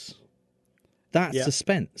bus. That's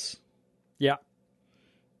suspense. Yeah.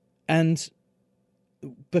 And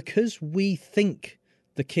because we think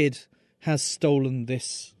the kid has stolen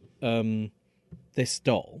this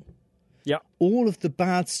doll, all of the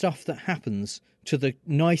bad stuff that happens to the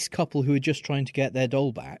nice couple who are just trying to get their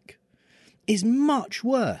doll back is much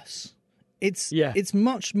worse. It's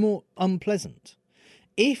much more unpleasant.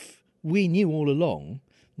 If we knew all along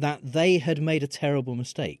that they had made a terrible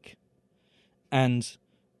mistake and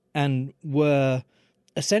were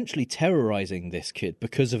essentially terrorizing this kid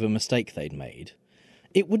because of a mistake they'd made,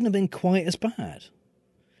 it wouldn't have been quite as bad.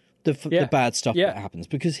 The bad stuff that happens,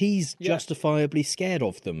 because he's justifiably scared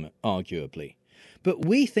of them, arguably. But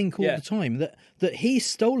we think all the time that he's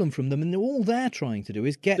stolen from them, and all they're trying to do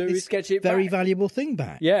is get this very valuable thing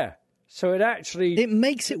back. Yeah. So it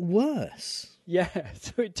makes it worse. Yeah.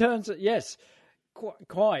 So it turns out,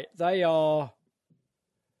 Quite. They are.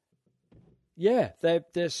 Yeah,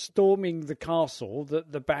 they're storming the castle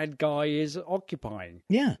that the bad guy is occupying.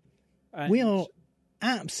 Yeah. And, We are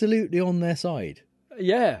absolutely on their side.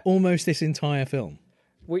 Yeah, Almost this entire film.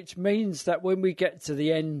 which means that when we get to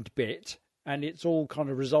the end bit and it's all kind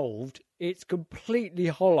of resolved, it's completely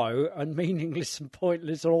hollow and meaningless and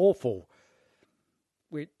pointless and awful.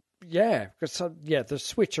 Because the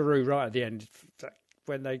switcheroo right at the end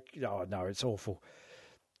when it's awful.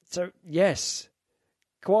 So yes,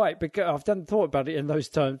 quite, because I've thought about it in those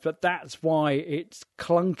terms, but that's why it's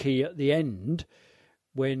clunky at the end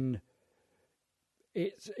when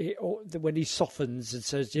when he softens and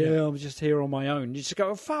says, "Yeah, I'm just here on my own." You just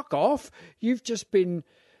go, "Fuck off! You've just been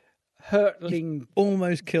hurtling."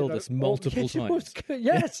 Almost killed us multiple times.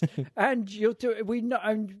 Yes, and you're doing. We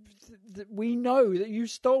know that you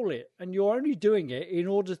stole it, and you're only doing it in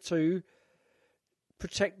order to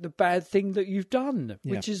protect the bad thing that you've done,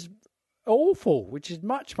 which is awful, which is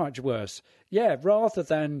much, much worse. Yeah, rather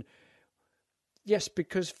than. Yes,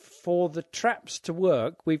 because for the traps to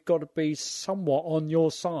work, we've got to be somewhat on your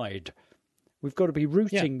side. We've got to be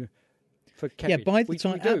rooting for Kevin. Yeah, by the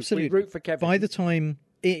time, absolutely. We root for Kevin. By the time,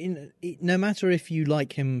 no matter if you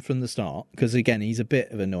like him from the start, because again, he's a bit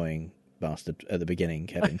of an annoying bastard at the beginning,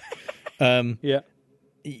 Kevin.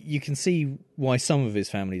 You can see why some of his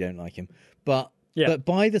family don't like him. But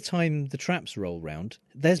by the time the traps roll round,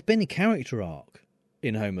 there's been a character arc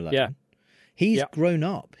in Home Alone. Yeah. He's grown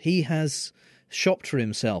up. He has shopped for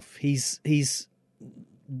himself. He's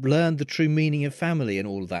learned the true meaning of family and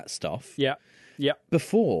all of that stuff. Yeah. Yeah.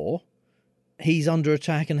 Before he's under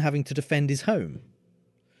attack and having to defend his home.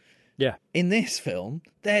 Yeah. In this film,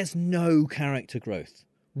 there's no character growth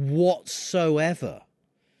whatsoever.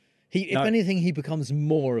 If anything, he becomes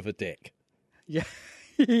more of a dick. Yeah.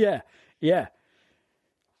 Yeah.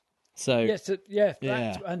 So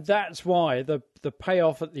and that's why the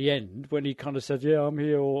payoff at the end when he kind of said, "Yeah, I'm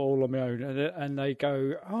here all on my own," and they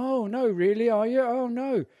go, "Oh no, really? Are you? Oh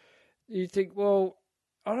no." You think, well,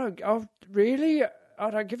 I don't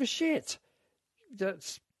give a shit.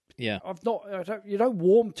 You don't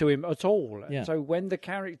warm to him at all. Yeah. So when the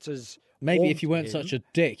characters maybe warm if you to weren't him, such a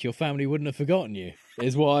dick, your family wouldn't have forgotten you.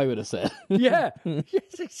 Is what I would have said. yes,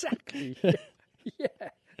 exactly.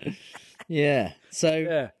 Yeah.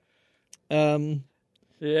 So. We'll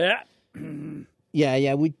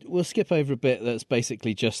skip over a bit that's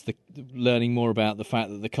basically just the learning more about the fact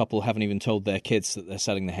that the couple haven't even told their kids that they're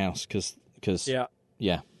selling the house because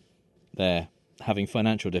they're having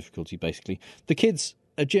financial difficulty. Basically, the kids,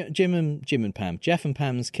 Jim and Pam, Jeff and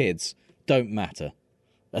Pam's kids don't matter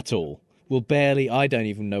at all. I don't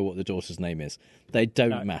even know what the daughter's name is. They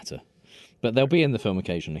don't matter, but they'll be in the film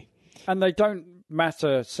occasionally, and they don't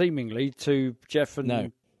matter seemingly to Jeff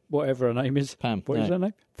and whatever her name is. Pam. What is her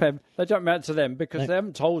name? Pam. They don't matter to them because they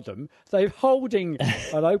haven't told them. They're holding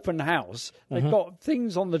an open house. They've got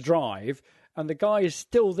things on the drive, and the guy is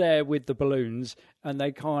still there with the balloons, and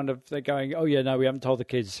they're going, "Oh yeah, no, we haven't told the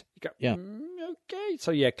kids." You go, okay.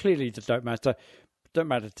 So clearly it don't matter. Don't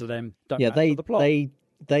matter to them. Don't matter to the plot.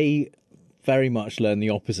 They very much learn the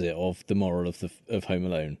opposite of the moral of Home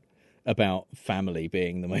Alone about family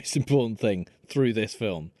being the most important thing through this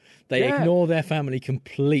film. They ignore their family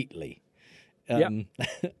completely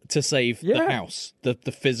to save the house, the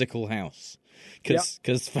physical house. Because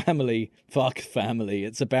fuck family,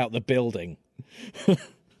 it's about the building.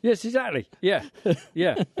 Yes, exactly. Yeah.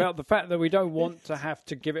 About the fact that we don't want to have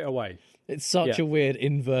to give it away. It's such a weird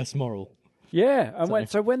inverse moral. Yeah, and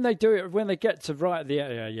when they do it, when they get to right at the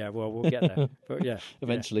end, well, we'll get there. But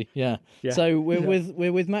eventually, yeah. So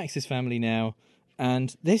we're with Max's family now,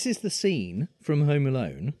 and this is the scene from Home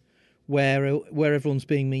Alone where everyone's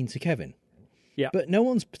being mean to Kevin. Yeah, but no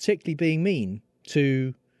one's particularly being mean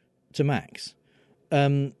to Max.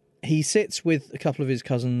 He sits with a couple of his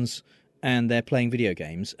cousins, and they're playing video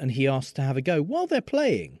games, and he asks to have a go while they're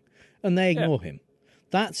playing, and they ignore him.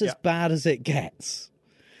 That's as bad as it gets.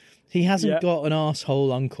 He hasn't got an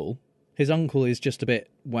arsehole uncle. His uncle is just a bit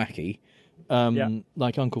wacky,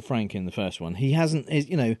 like Uncle Frank in the first one. He hasn't,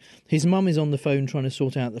 his mum is on the phone trying to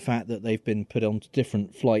sort out the fact that they've been put on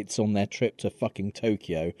different flights on their trip to fucking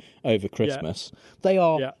Tokyo over Christmas. They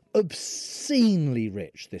are obscenely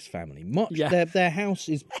rich, this family. Their house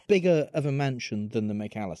is bigger of a mansion than the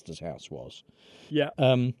McAllister's house was. Yeah.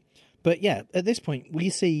 But at this point, we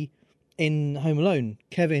see in Home Alone,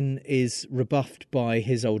 Kevin is rebuffed by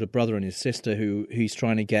his older brother and his sister who he's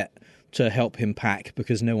trying to get to help him pack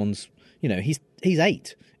because no one's, he's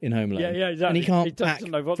 8 in Home Alone. Yeah, exactly. And he can't He doesn't pack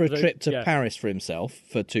know what for a to do. trip to Yeah. Paris for himself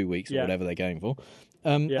for 2 weeks or Yeah. whatever they're going for.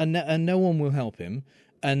 Yeah. And no one will help him.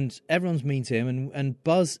 And everyone's mean to him. And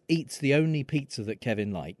Buzz eats the only pizza that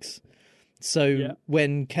Kevin likes. So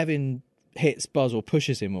when Kevin hits Buzz or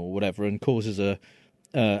pushes him or whatever and causes a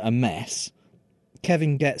mess,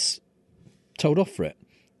 Kevin gets told off for it.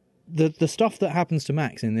 The stuff that happens to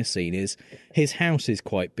Max in this scene is his house is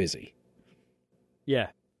quite busy. Yeah.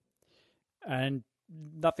 And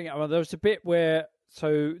nothing. Well, there was a bit where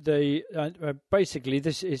basically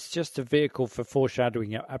this is just a vehicle for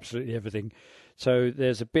foreshadowing absolutely everything. So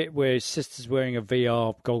there's a bit where his sister's wearing a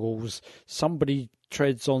VR goggles. Somebody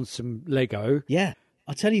treads on some Lego. Yeah,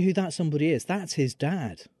 I'll tell you who that somebody is. That's his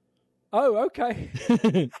dad. Oh, okay.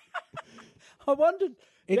 I wondered.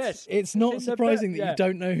 It's not surprising that you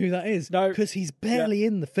don't know who that is. No, because he's barely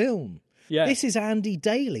in the film. Yeah, this is Andy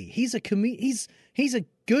Daly. He's a he's a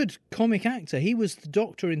good comic actor. He was the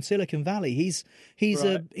Doctor in Silicon Valley. He's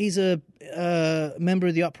a member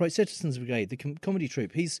of the Upright Citizens Brigade, the comedy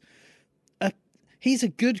troupe. He's a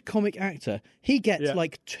good comic actor. He gets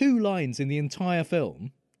like 2 lines in the entire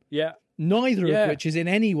film. Yeah, neither of which is in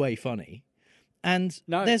any way funny. And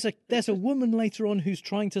no. there's a woman later on who's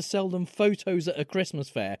trying to sell them photos at a Christmas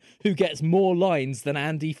fair who gets more lines than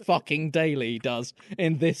Andy fucking Daly does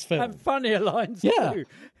in this film. And funnier lines too.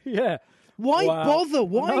 Yeah. Why bother?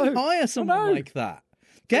 Why hire someone like that?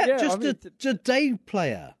 Get a day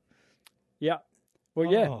player. Yeah.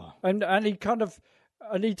 Well, and he kind of,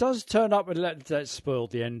 and he does turn up, and let's spoil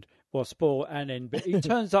the end. Well, spoil and end, but he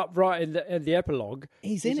turns up right in the epilogue.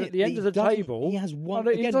 He's in it at the end of the table. He has one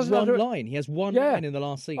line. He has one line in the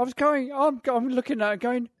last scene. I'm looking at it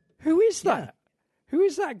going, who is that? Yeah. Who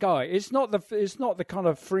is that guy? It's not the kind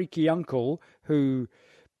of freaky uncle who,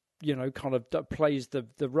 kind of plays the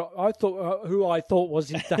I thought who I thought was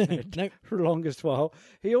his dad for the longest while.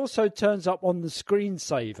 He also turns up on the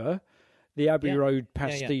screensaver, the Abbey Road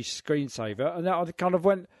pastiche screensaver, and I kind of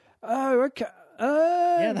went, oh, okay.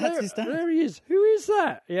 That's his dad. There he is. Who is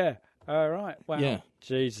that? Yeah. All right. Wow. Yeah.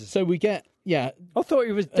 Jesus. So we get I thought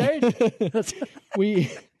he was dead. You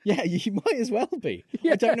might as well be.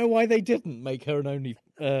 Yeah. I don't know why they didn't make her an only,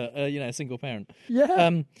 a single parent.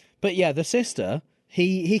 Yeah. But yeah, the sister,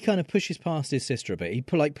 he kind of pushes past his sister a bit. He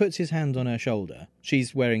puts his hand on her shoulder.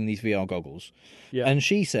 She's wearing these VR goggles. Yeah. And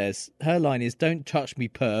she says, her line is, "Don't touch me,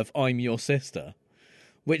 perv. I'm your sister."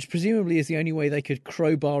 Which presumably is the only way they could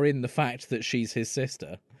crowbar in the fact that she's his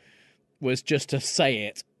sister, was just to say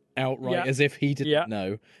it outright as if he didn't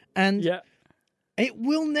know. And it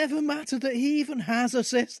will never matter that he even has a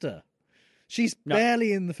sister. She's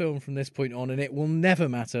barely in the film from this point on, and it will never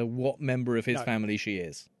matter what member of his family she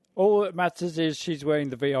is. All that matters is she's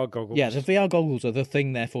wearing the VR goggles. Yeah, the VR goggles are the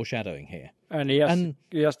thing they're foreshadowing here. And he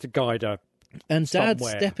has to guide her. And somewhere. Dad's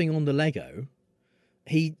stepping on the Lego.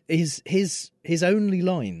 His only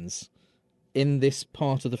lines in this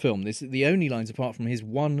part of the film, the only lines apart from his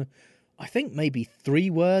one, I think maybe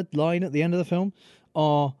 3-word line at the end of the film,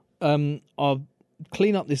 are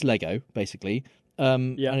clean up this Lego, basically.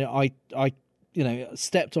 And I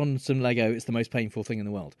stepped on some Lego. It's the most painful thing in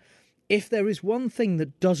the world. If there is one thing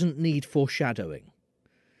that doesn't need foreshadowing,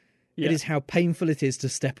 it is how painful it is to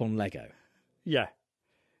step on Lego. Yeah.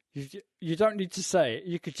 You don't need to say it.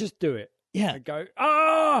 You could just do it. Yeah. And go,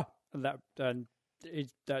 and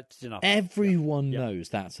that's enough. Everyone knows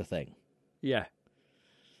that's a thing. Yeah.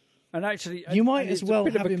 And actually, you might as well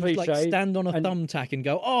have him stand on a thumbtack and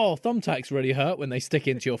go, "Oh, thumbtacks really hurt when they stick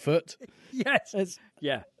into your foot." Yes.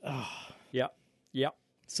 Yeah. Yeah.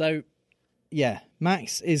 So,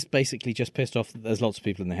 Max is basically just pissed off that there's lots of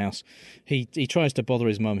people in the house. He tries to bother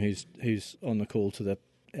his mum, who's on the call to the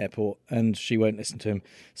airport, and she won't listen to him.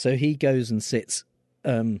 So he goes and sits.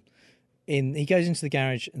 He goes into the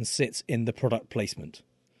garage and sits in the product placement.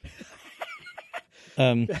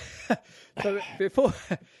 So before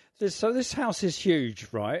this house is huge,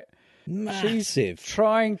 right? Massive. She's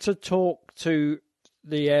trying to talk to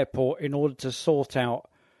the airport in order to sort out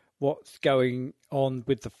what's going on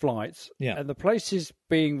with the flights. Yeah. And the place is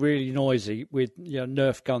being really noisy with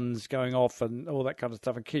Nerf guns going off and all that kind of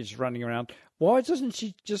stuff and kids running around. Why doesn't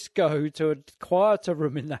she just go to a quieter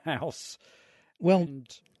room in the house? Well,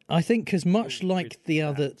 I think because much like the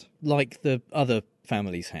other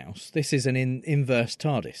family's house, this is an inverse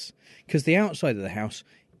TARDIS, because the outside of the house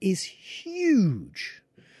is huge.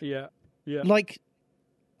 Yeah. Like,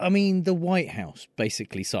 I mean, the White House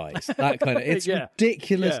basically size. That kind of it's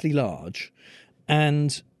ridiculously large,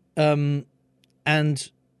 and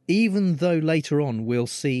even though later on we'll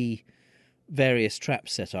see various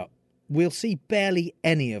traps set up, we'll see barely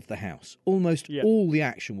any of the house. Almost Yeah. all the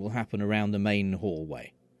action will happen around the main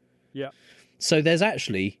hallway. Yeah. So there's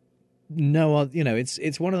actually no other,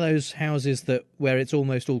 it's one of those houses where it's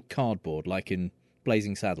almost all cardboard, like in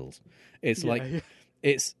Blazing Saddles. It's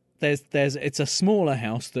it's a smaller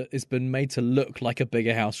house that has been made to look like a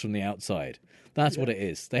bigger house from the outside. That's what it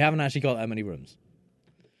is. They haven't actually got that many rooms.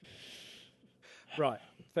 Right,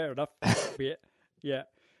 fair enough. That'll be it. Yeah.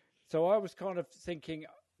 So I was kind of thinking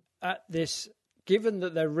at this, given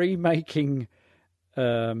that they're remaking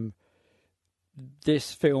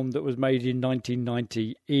this film that was made in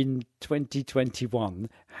 1990 in 2021,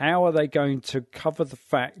 how are they going to cover the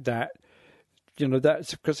fact that,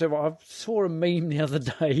 that's because I saw a meme the other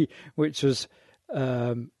day which was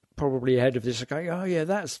probably ahead of this. Okay, oh yeah,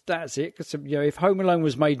 that's it. Because if Home Alone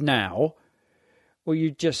was made now, well,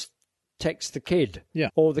 you just text the kid,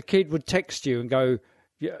 or the kid would text you and go,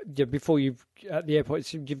 before you at the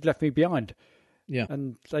airport, you've left me behind,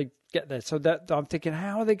 and they get there. So that I'm thinking,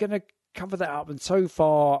 how are they going to cover that up? And so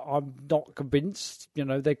far, I'm not convinced.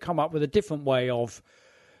 They come up with a different way of,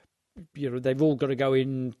 they've all got to go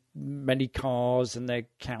in many cars, and they're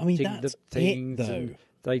counting the things. And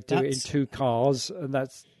they do it in 2 cars, and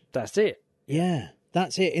that's it. Yeah,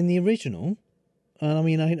 that's it in the original. And I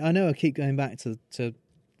mean, I know I keep going back to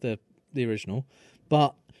the original,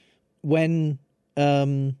 but when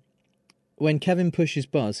Kevin pushes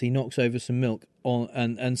Buzz, he knocks over some milk on,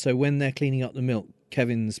 and so when they're cleaning up the milk,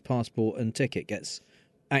 Kevin's passport and ticket gets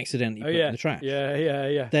accidentally put in the trash.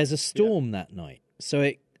 Yeah. There's a storm that night,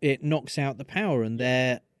 so it knocks out the power, and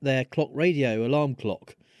their clock radio alarm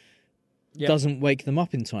clock doesn't wake them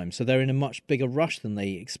up in time, so they're in a much bigger rush than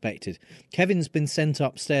they expected. Kevin's been sent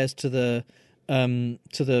upstairs to the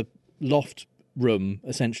loft room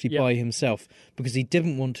essentially by himself because he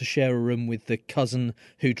didn't want to share a room with the cousin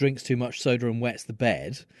who drinks too much soda and wets the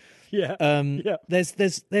bed. There's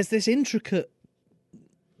this intricate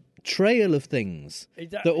trail of things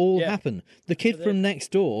that all happen. The kid from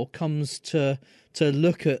next door comes to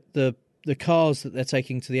look at the cars that they're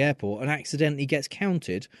taking to the airport and accidentally gets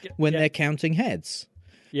counted when they're counting heads.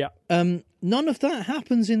 None of that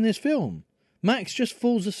happens in this film. Max just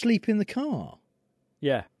falls asleep in the car.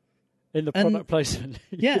 In the product placement.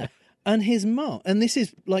 And his mum, and this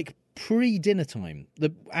is like pre-dinner time.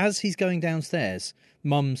 As he's going downstairs,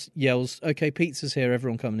 Mum yells, "Okay, pizza's here,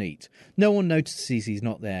 everyone come and eat." No one notices he's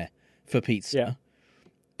not there for pizza.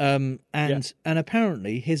 And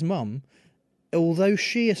apparently his mum, although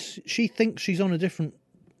she thinks she's on a different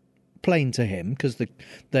plane to him because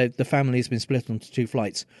the family has been split onto 2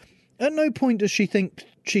 flights, at no point does she think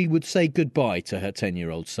she would say goodbye to her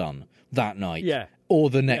 10-year-old son that night or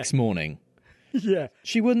the next morning.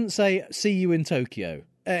 She wouldn't say, "See you in Tokyo,"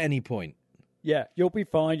 at any point. You'll be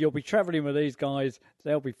fine. You'll be travelling with these guys.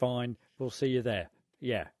 They'll be fine. We'll see you there.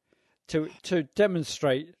 To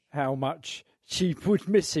demonstrate how much she would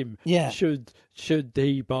miss him. Should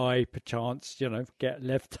he by perchance, get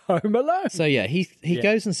left home alone. So he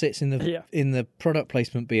goes and sits in the product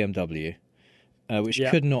placement BMW, which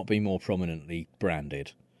could not be more prominently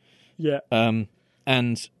branded. And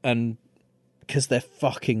because they're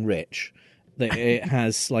fucking rich, it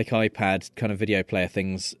has like iPad kind of video player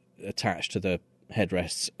things attached to the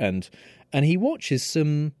headrests, and he watches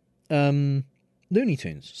some Looney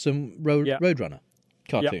Tunes, some Roadrunner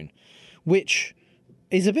cartoon, which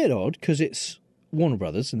is a bit odd because it's Warner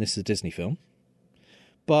Brothers and this is a Disney film.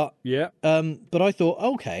 But I thought,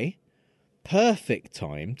 okay, perfect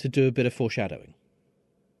time to do a bit of foreshadowing.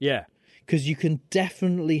 Because you can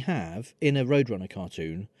definitely have in a Roadrunner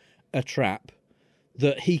cartoon a trap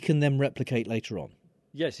that he can then replicate later on.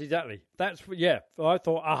 Yes, exactly. That's I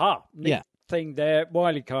thought, aha, neat thing there.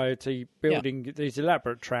 Wile E. Coyote building these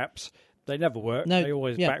elaborate traps. They never work. No, they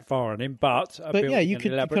always backfire on him. But you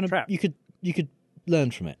could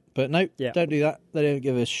learn from it. But no, don't do that. They don't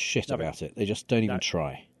give a shit about it. They just don't even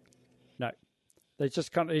try. No, they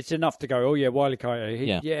just kind of. It's enough to go. Oh yeah, Wile E.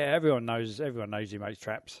 Coyote. Everyone knows he makes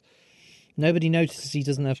traps. Nobody notices he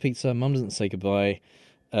doesn't have pizza. Mum doesn't say goodbye.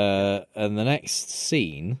 And the next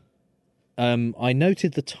scene, I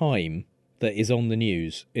noted the time that is on the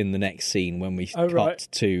news in the next scene when we cut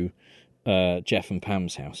to Jeff and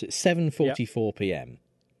Pam's house. It's 7:44 p.m.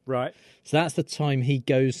 Right. So that's the time he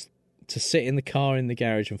goes to sit in the car in the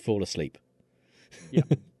garage and fall asleep.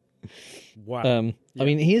 Wow. I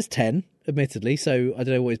mean, he is 10, admittedly, so I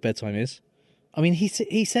don't know what his bedtime is. I mean,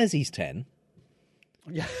 he says he's 10.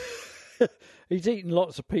 Yeah. He's eaten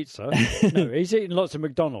lots of pizza. No, he's eaten lots of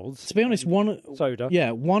McDonald's. To be honest, soda.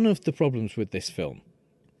 Yeah, one of the problems with this film,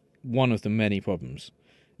 one of the many problems,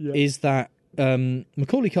 is that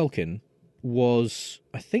Macaulay Culkin was,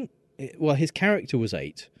 I think well, his character was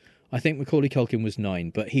 8. I think Macaulay Culkin was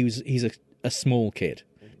 9, but he's a small kid.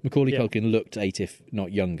 Macaulay Culkin looked 8, if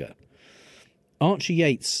not younger. Archie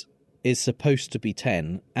Yates is supposed to be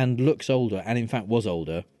 10 and looks older, and in fact was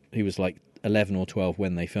older. He was like 11 or 12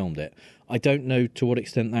 when they filmed it. I don't know to what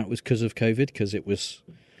extent that was because of COVID, because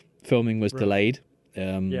filming was delayed.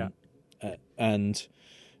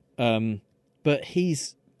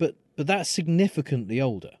 But that's significantly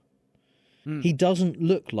older. He doesn't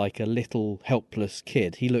look like a little helpless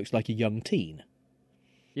kid. He looks like a young teen.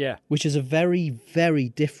 Yeah. Which is a very, very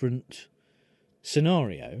different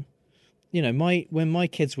scenario. You know, when my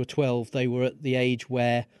kids were 12, they were at the age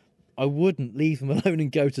where I wouldn't leave them alone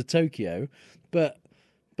and go to Tokyo, but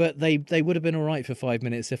they would have been all right for 5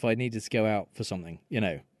 minutes if I needed to go out for something, you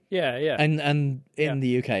know. Yeah, yeah. And in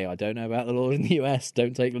the UK, I don't know about the law in the US.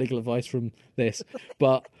 Don't take legal advice from this,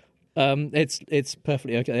 but it's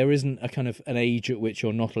perfectly okay. There isn't a kind of an age at which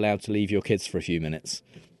you're not allowed to leave your kids for a few minutes.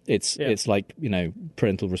 It's like, you know,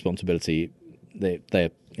 parental responsibility.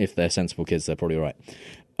 If they're sensible kids, they're probably all right.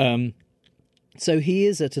 So he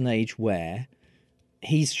is at an age where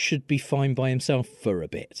he should be fine by himself for a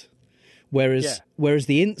bit. Whereas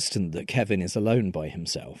the instant that Kevin is alone by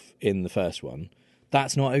himself in the first one,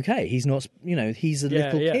 that's not okay. He's not, you know, he's a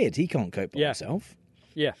little kid. He can't cope by himself.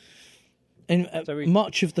 Yeah. And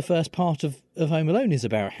much of the first part of Home Alone is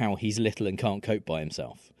about how he's little and can't cope by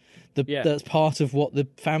himself. That's part of what the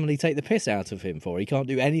family take the piss out of him for. He can't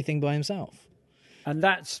do anything by himself. And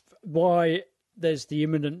that's why there's the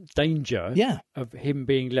imminent danger of him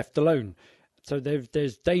being left alone. So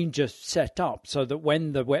there's danger set up so that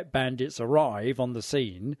when the wet bandits arrive on the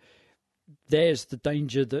scene, there's the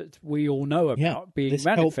danger that we all know about being this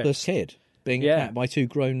manifest. Helpless kid being attacked by two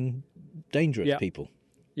grown, dangerous people.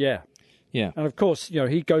 Yeah. Yeah. And of course, you know,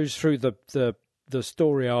 he goes through the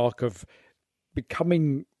story arc of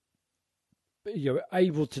becoming, you know,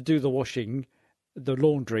 able to do the washing, the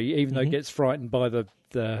laundry, even though he gets frightened by the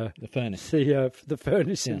furnace, the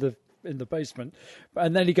furnace in the basement.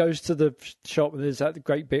 And then he goes to the shop, and there's that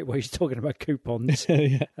great bit where he's talking about coupons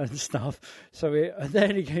and stuff. So and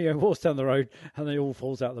then he walks down the road, and then it all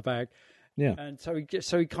falls out of the bag. Yeah. And so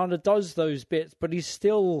he kind of does those bits, but he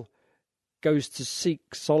still goes to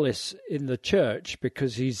seek solace in the church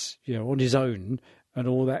because he's, you know, on his own and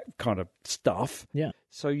all that kind of stuff. Yeah.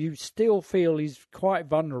 So you still feel he's quite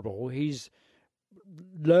vulnerable. He's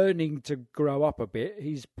learning to grow up a bit.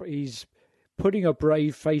 He's putting a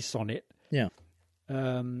brave face on it. Yeah.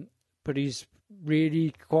 But he's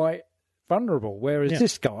really quite vulnerable. Whereas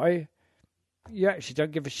this guy, you actually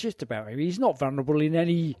don't give a shit about him. He's not vulnerable in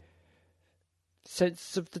any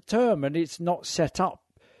sense of the term, and it's not set up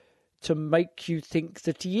to make you think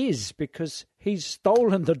that he is, because he's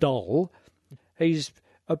stolen the doll. He's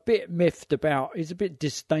a bit miffed about, he's a bit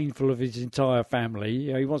disdainful of his entire family.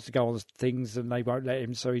 You know, he wants to go on things and they won't let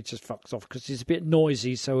him, so he just fucks off because he's a bit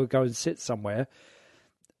noisy, so he'll go and sit somewhere.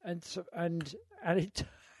 And it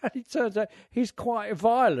turns out he's quite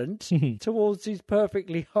violent towards these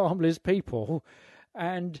perfectly harmless people,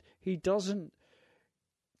 and he doesn't.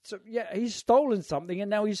 So he's stolen something, and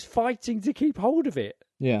now he's fighting to keep hold of it.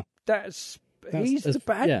 Yeah, he's the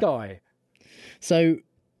bad guy. So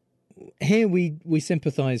here we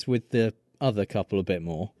sympathise with the other couple a bit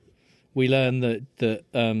more. We learn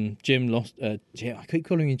that Jim lost. I keep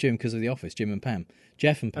calling him Jim because of The Office. Jim and Pam,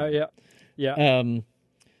 Jeff and Pam.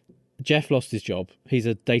 Jeff lost his job. He's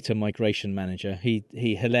a data migration manager. He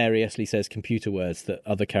hilariously says computer words that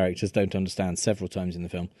other characters don't understand several times in the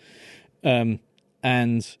film.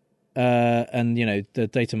 And you know, the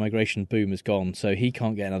data migration boom is gone, so he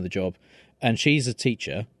can't get another job. And she's a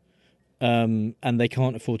teacher, and they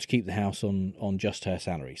can't afford to keep the house on just her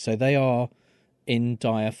salary. So they are in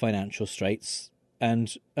dire financial straits,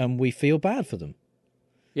 and we feel bad for them.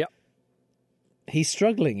 Yep. He's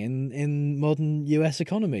struggling in modern US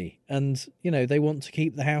economy, and you know, they want to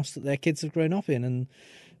keep the house that their kids have grown up in,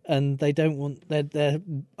 and they don't want, they're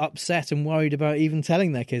upset and worried about even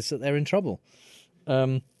telling their kids that they're in trouble.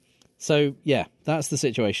 So yeah, that's the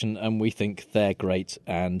situation, and we think they're great,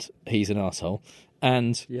 and he's an asshole.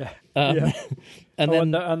 And and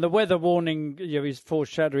the weather warning, you know, is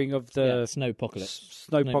foreshadowing of the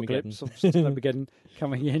snowpocalypse of Snowmageddon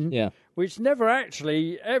coming in, which never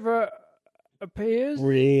actually ever appears.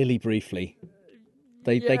 Really briefly,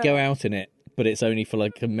 they go out in it, but it's only for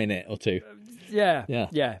like a minute or two.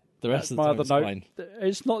 The rest of the time it's fine.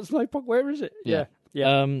 It's not snowpocalypse. Where is it?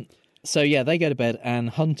 Yeah. So yeah, they go to bed, and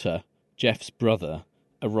Hunter, Jeff's brother,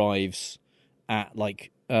 arrives at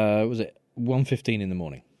like 1:15 in the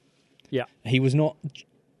morning. Yeah, he was not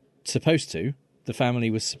supposed to, the family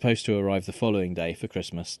was supposed to arrive the following day for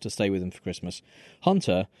Christmas, to stay with them for Christmas.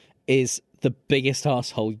 Hunter is the biggest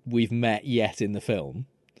arsehole we've met yet in the film.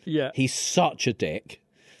 Yeah. He's such a dick.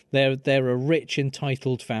 They're a rich,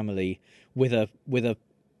 entitled family with a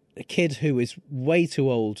kid who is way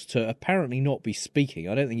too old to apparently not be speaking.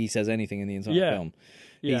 I don't think he says anything in the entire film.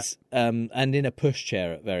 Yeah. He's and in a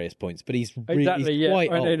pushchair at various points, but he's really Exactly, he's yeah.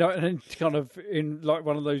 quite old. And kind of in like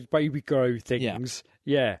one of those baby grow things.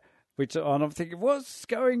 Yeah. Which and I'm thinking, what's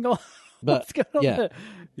going on? What's going on there?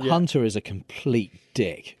 Yeah. Hunter is a complete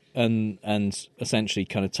dick and essentially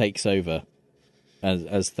kind of takes over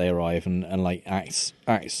as they arrive and like acts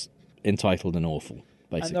entitled and awful,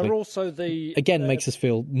 basically. And they're also makes us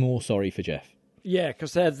feel more sorry for Jeff. Yeah,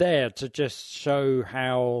 because they're there to just show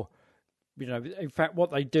how, in fact,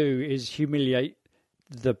 what they do is humiliate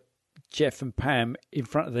the Jeff and Pam in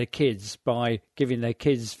front of their kids by giving their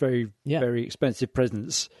kids very, very expensive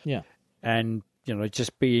presents. Yeah. And,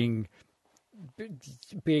 just being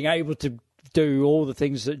able to do all the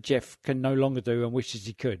things that Jeff can no longer do and wishes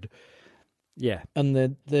he could. Yeah. And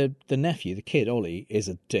the nephew, the kid, Ollie, is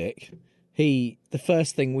a dick. The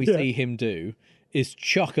first thing we see him do is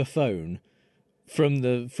chuck a phone from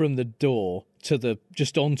the door to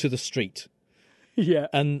just onto the street. Yeah.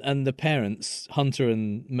 And the parents, Hunter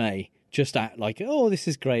and May, just act like, oh, this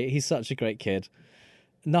is great. He's such a great kid.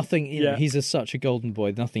 Nothing, he's such a golden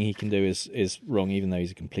boy. Nothing he can do is wrong, even though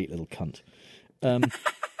he's a complete little cunt.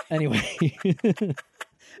 Anyway.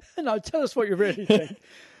 No, tell us what you really think.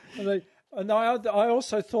 And I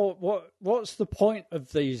also thought, what's the point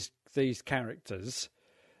of these characters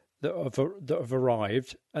that have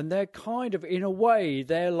arrived? And they're kind of, in a way,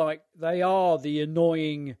 they are the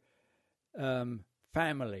annoying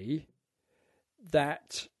family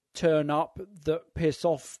that turn up that piss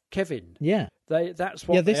off Kevin. Yeah, that's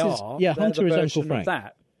what they are. Yeah, they're Hunter the is Uncle Frank. of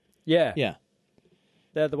that. Yeah, yeah.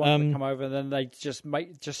 They're the ones that come over and then they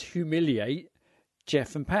just humiliate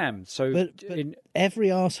Jeff and Pam. So, but every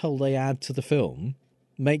arsehole they add to the film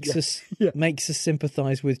makes us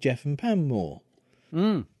sympathise with Jeff and Pam more.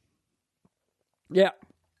 Mm. Yeah,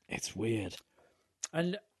 it's weird,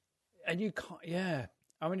 and you can't. Yeah,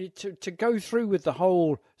 I mean to go through with the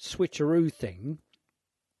whole switcheroo thing,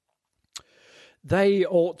 they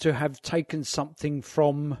ought to have taken something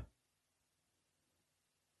from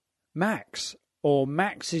Max, or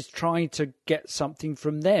Max is trying to get something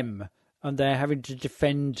from them, and they're having to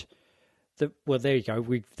defend the. Well, there you go.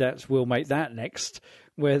 We'll make that next,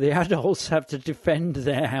 where the adults have to defend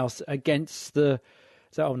their house against the.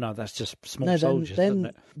 So, oh no, that's just small soldiers, isn't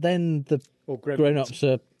it? Then the grown-ups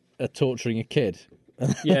are torturing a kid.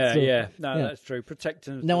 Yeah. No, that's true.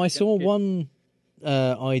 Protecting. Now, I saw one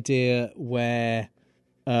idea where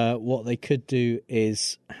what they could do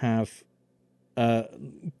is have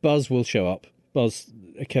Buzz will show up. Buzz,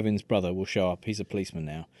 Kevin's brother, will show up. He's a policeman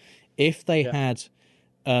now. If they had,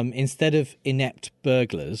 instead of inept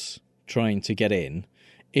burglars trying to get in,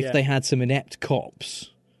 if they had some inept cops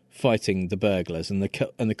fighting the burglars, and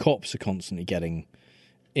the cops are constantly getting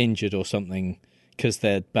injured or something because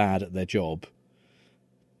they're bad at their job,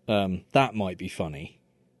 that might be funny.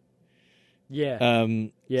 Yeah.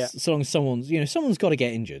 So long as someone's got to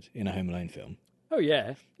get injured in a Home Alone film. Oh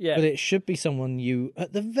yeah. But it should be someone you,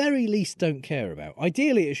 at the very least, don't care about.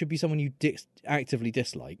 Ideally, it should be someone you actively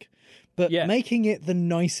dislike. But making it the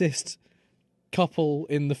nicest couple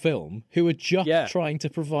in the film who are just trying to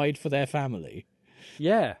provide for their family.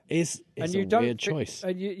 Yeah, is a weird choice.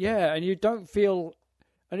 And you don't feel,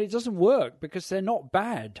 and it doesn't work because they're not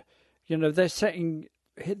bad.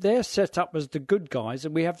 They're set up as the good guys,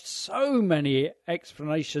 and we have so many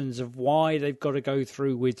explanations of why they've got to go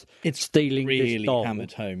through with stealing really this doll.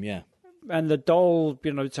 Hammered home, yeah. And the doll,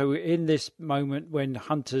 so in this moment when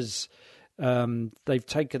Hunter's, they've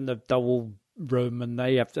taken the doll room, and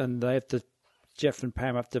they have to, Jeff and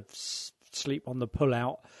Pam have to sleep on the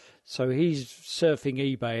pull-out. So he's surfing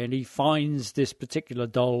eBay and he finds this particular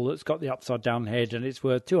doll that's got the upside-down head and it's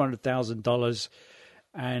worth $200,000,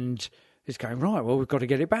 and he's going, right, well, we've got to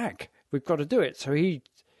get it back. We've got to do it. So he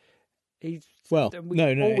sees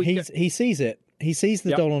it. He sees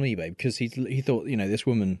the doll on eBay because he thought, this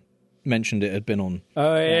woman mentioned it had been on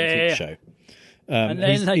a show. And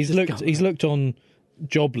then he's looked on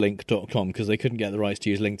joblink.com because they couldn't get the rights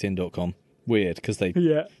to use linkedin.com. Weird, because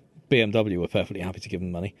BMW were perfectly happy to give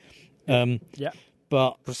them money.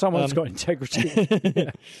 But someone's got integrity.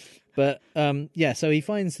 But so he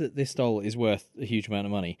finds that this doll is worth a huge amount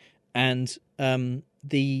of money, and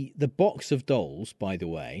the box of dolls, by the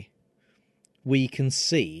way, we can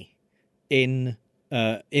see in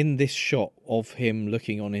this shot of him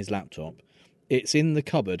looking on his laptop It's in the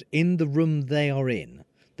cupboard in the room they are in.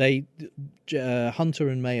 Hunter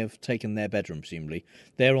and May have taken their bedroom, presumably.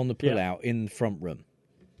 They're on the pull-out in the front room.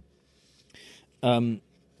 And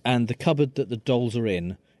the cupboard that the dolls are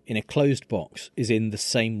in a closed box, is in the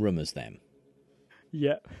same room as them.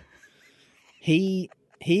 Yeah. He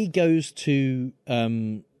goes to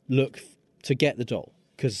look to get the doll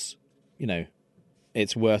because,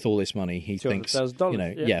 it's worth all this money. He thinks,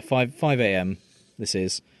 $5 a.m. This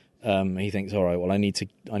is. He thinks, all right, well, I need to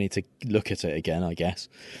look at it again, I guess.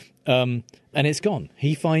 And it's gone.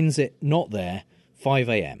 He finds it not there. 5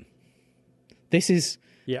 a.m. This is,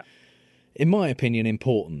 in my opinion,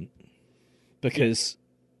 important because,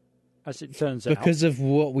 as it turns out, because of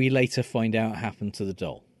what we later find out happened to the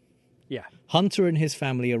doll. Yeah, Hunter and his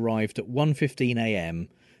family arrived at 1:15 a.m.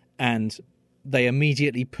 and they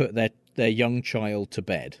immediately put their young child to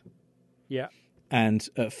bed. Yeah, and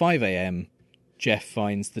at 5 a.m. Jeff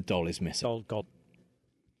finds the doll is missing. Oh, God.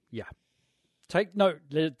 Yeah. Take note,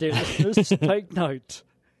 dear listeners. Take note.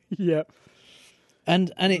 Yeah.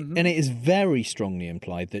 And it is very strongly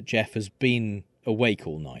implied that Jeff has been awake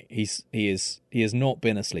all night. He has not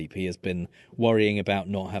been asleep. He has been worrying about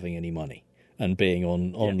not having any money and being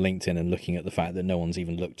on LinkedIn and looking at the fact that no one's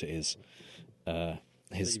even looked at his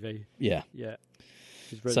CV. Yeah.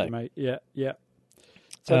 His resume. Yeah.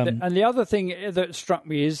 So and the other thing that struck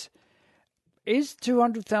me is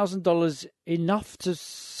 $200,000 enough to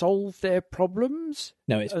solve their problems?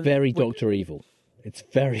 No, it's very Dr. Evil. It's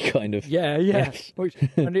very kind of... Yeah.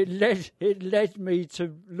 And it led me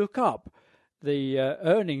to look up the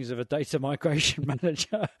earnings of a data migration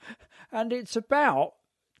manager, and it's about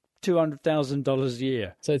 $200,000 a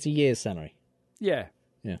year. So it's a year's salary. Yeah.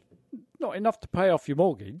 Not enough to pay off your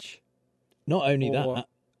mortgage. Not only that,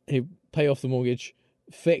 he pay off the mortgage,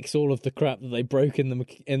 fix all of the crap that they broke in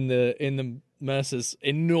the Mercer's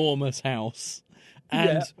enormous house,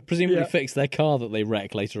 and presumably fix their car that they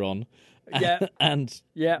wreck later on, and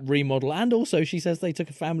remodel. And also, she says they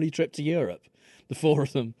took a family trip to Europe, the four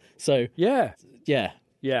of them. So it's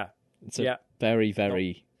a very,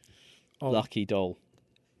 very lucky doll.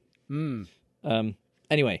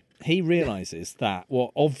 Anyway, he realizes that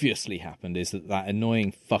what obviously happened is that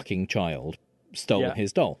annoying fucking child stole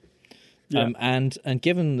his doll. And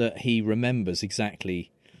given that he remembers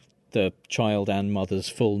exactly the child and mother's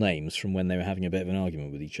full names from when they were having a bit of an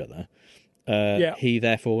argument with each other, he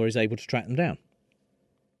therefore is able to track them down.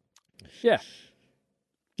 Yeah.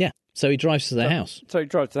 So he drives to their house.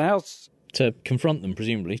 To confront them,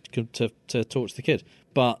 presumably, to torch the kid.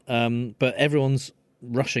 But everyone's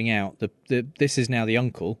rushing out. This is now the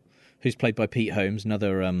uncle, who's played by Pete Holmes,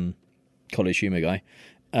 another College Humor guy.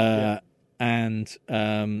 And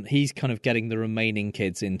he's kind of getting the remaining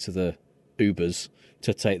kids into the Ubers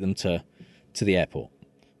to take them to the airport.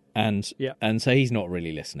 And so he's not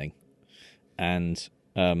really listening. And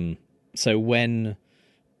so when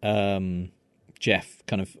Jeff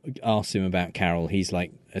kind of asks him about Carol, he's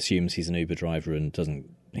like, assumes he's an Uber driver and doesn't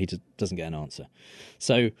get an answer.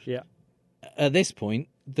 So at this point,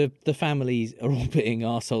 the families are all being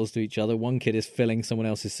arseholes to each other. One kid is filling someone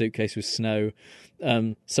else's suitcase with snow.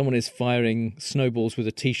 Someone is firing snowballs with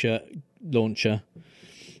a T-shirt launcher,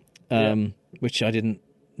 which I didn't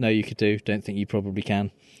know you could do. Don't think you probably can.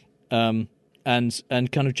 And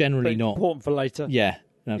kind of generally not important for later. Yeah,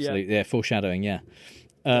 absolutely. Yeah, foreshadowing. Yeah.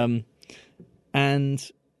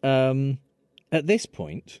 And at this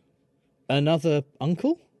point, another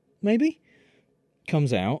uncle maybe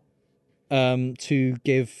comes out to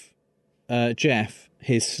give Jeff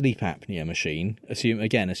his sleep apnea machine.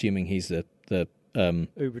 Assuming he's the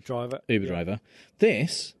Uber driver.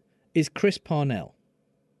 This is Chris Parnell.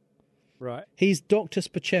 Right. He's Dr.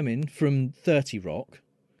 Spacemin from 30 Rock.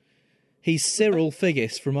 He's Cyril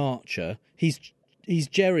Figgis from Archer. He's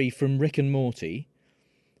Jerry from Rick and Morty.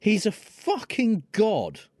 He's a fucking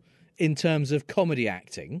god in terms of comedy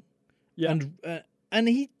acting. Yeah.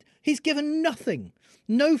 And he's given nothing.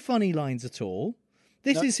 No funny lines at all.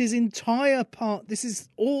 This is his entire part. This is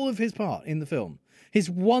all of his part in the film. His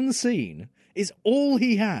one scene is all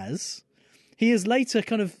he has. He is later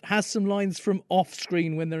kind of has some lines from off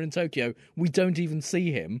screen when they're in Tokyo. We don't even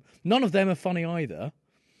see him. None of them are funny either.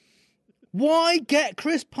 Why get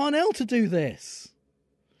Chris Parnell to do this?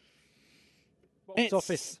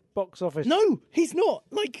 Box office. No, he's not.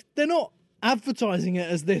 Like, they're not advertising it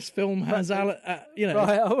as this film has, Right,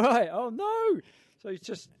 all right. Oh, no. So it's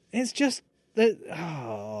just that.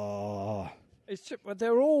 It's just,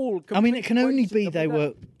 they're all. I mean, it can only be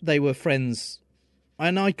they were friends,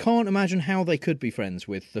 and I can't imagine how they could be friends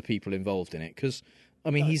with the people involved in it. Because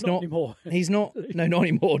he's not anymore. He's not. No, not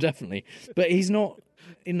anymore. Definitely, but he's not.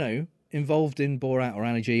 involved in Borat or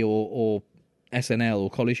Ali G or SNL or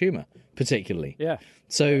College Humor, particularly. Yeah.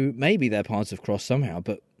 So maybe their paths have crossed somehow,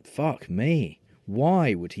 but fuck me.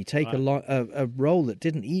 Why would he take a role that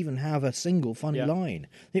didn't even have a single funny line?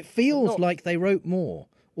 It feels like they wrote more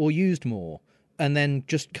or used more and then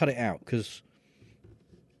just cut it out because,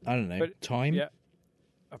 I don't know, time? Yeah.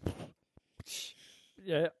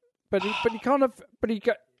 Yeah. But he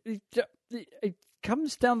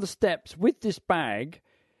comes down the steps with this bag,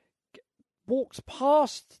 walks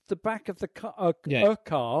past the back of the car,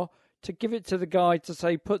 car to give it to the guy to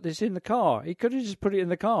say, put this in the car. He could have just put it in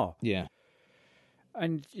the car. Yeah.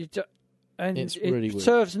 And it's really it weird.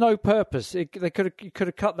 serves no purpose. You could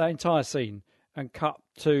have cut that entire scene and cut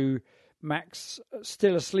to Max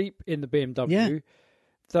still asleep in the BMW,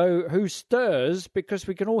 though who stirs because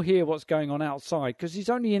we can all hear what's going on outside because he's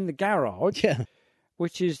only in the garage,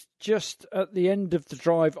 which is just at the end of the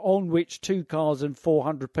drive on which 2 cars and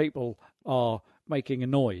 400 people are making a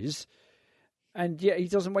noise, and yet he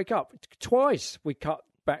doesn't wake up. Twice we cut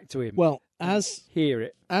back to him. Well, hear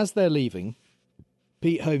it as they're leaving,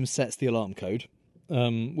 Pete Holmes sets the alarm code,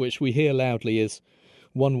 which we hear loudly is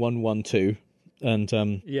 1112,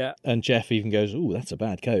 and Jeff even goes, "Ooh, that's a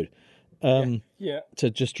bad code," to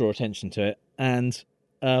just draw attention to it, and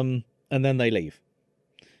then they leave.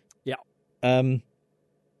 Yeah.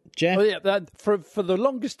 Jeff. Well, for the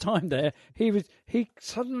longest time there, he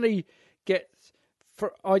suddenly gets.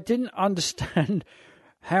 I didn't understand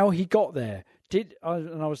how he got there.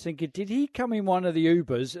 And I was thinking, did he come in one of the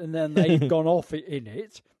Ubers and then they've gone off in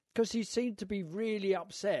it? Because he seemed to be really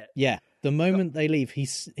upset. Yeah, the moment they leave,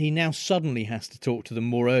 he now suddenly has to talk to them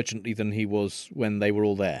more urgently than he was when they were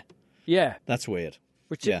all there. Yeah. That's weird.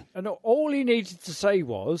 And all he needed to say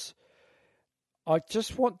was, I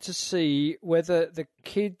just want to see whether the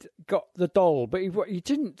kid got the doll. But he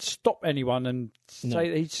didn't stop anyone and say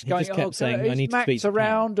that he's going, just kept saying, I need to Max speak to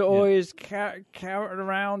around Pam. or is Karen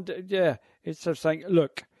around? Yeah. It's just saying,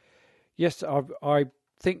 look, yes, I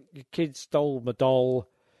think the kid stole my doll.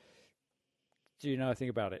 Do you know anything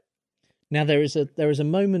about it? Now, there is a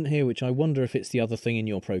moment here which I wonder if it's the other thing in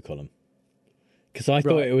your pro column. Because I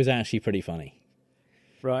thought it was actually pretty funny.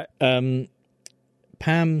 Right.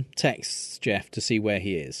 Pam texts Jeff to see where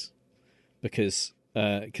he is. Because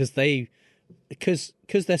they're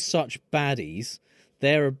such baddies,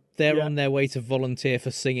 they're on their way to volunteer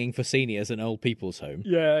for singing for seniors at an old people's home.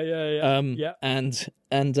 Yeah. And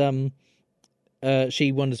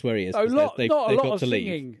she wonders where he is. Not a lot of leave.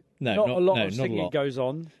 singing. No, not a lot of not a singing lot. goes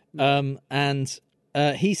on. And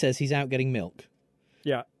he says he's out getting milk.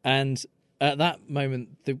 Yeah. And at that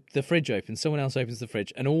moment, the fridge opens. Someone else opens the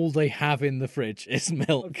fridge, and all they have in the fridge is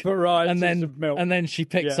milk. Varieties of milk. And then she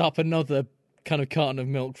picks up another kind of carton of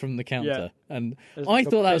milk from the counter. Yeah. And I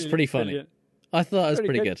thought that was pretty funny. Brilliant. I thought that was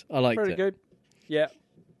pretty good. I liked it. Pretty good. Yeah.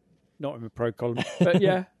 Not in the pro column, but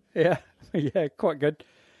yeah, quite good.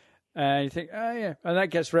 And you think, oh yeah, and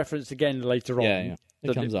that gets referenced again later on. Yeah.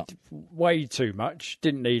 It comes up way too much.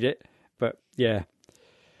 Didn't need it, but yeah.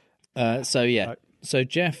 So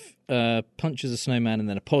Jeff punches a snowman and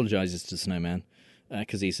then apologizes to the snowman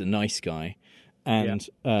because he's a nice guy. And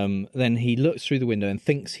then he looks through the window and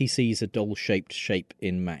thinks he sees a doll-shaped shape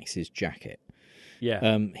in Max's jacket.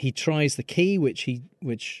 Yeah. He tries the key, which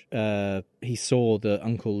he saw the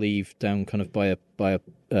uncle leave down kind of by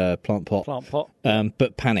a plant pot.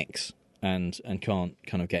 But panics and can't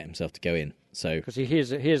kind of get himself to go in. So because he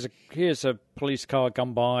hears a police car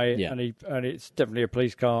come by, and it's definitely a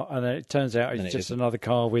police car, and then it turns out it's just another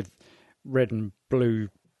car with red and blue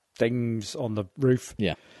things on the roof.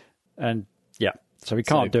 Yeah. And so he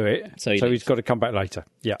can't do it. So he's got to come back later.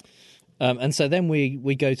 Yeah. And so then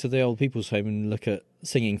we go to the old people's home and look at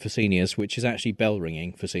Singing for Seniors, which is actually bell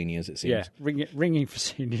ringing for seniors, it seems. Yeah, ringing for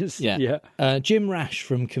seniors. Yeah. Jim Rash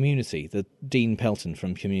from Community, the Dean Pelton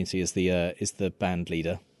from Community is the band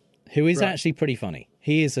leader, who is actually pretty funny.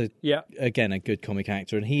 He is again a good comic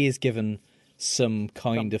actor, and he is given some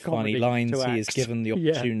kind of funny lines. He is given the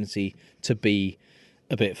opportunity to be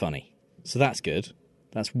a bit funny, so that's good.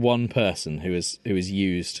 That's one person who is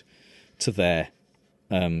used to their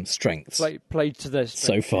strengths. Played to their strengths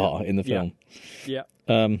so far in the film. Yeah.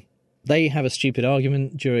 They have a stupid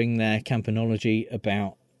argument during their campanology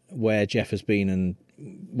about where Jeff has been and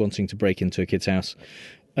wanting to break into a kid's house,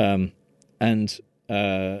 and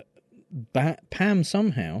Pam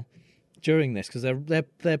somehow during this, because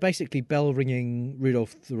they're basically bell ringing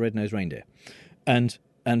Rudolph the Red-Nosed Reindeer, and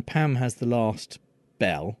Pam has the last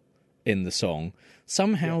bell in the song,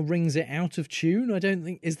 somehow rings it out of tune. I don't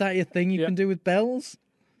think, is that a thing you can do with bells?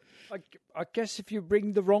 I guess if you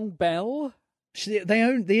ring the wrong bell.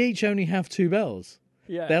 They each only have 2 bells.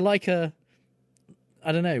 Yeah. They're like I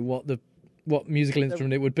don't know what musical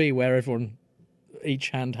instrument it would be where everyone each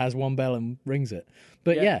hand has one bell and rings it.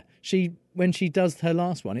 But Yeah. when she does her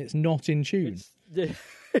last one, it's not in tune.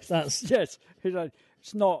 That's yes.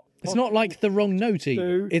 It's not. it's not like the wrong note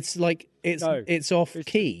either. Do. It's like it's off It's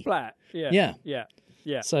key. flat. Yeah. Yeah. Yeah.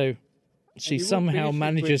 Yeah. So she you wouldn't somehow finish it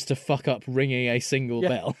manages to fuck up ringing a single Yeah.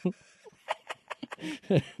 bell.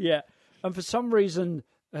 Yeah. And for some reason,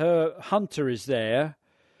 her hunter is there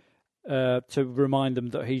to remind them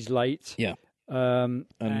that he's late. Yeah.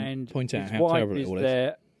 And point out his how wife terrible it is all is.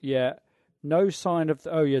 there. Yeah. No sign of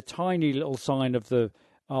tiny little sign of the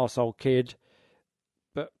arsehole kid.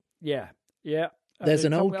 But yeah. There's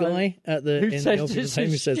an old guy at the who in says the office this home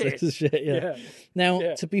who is says shit. this is shit. Yeah. Yeah. Now,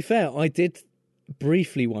 Yeah. to be fair, I did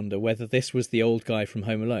briefly wonder whether this was the old guy from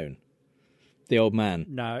Home Alone, the old man.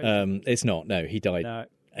 No. It's not. No, he died No.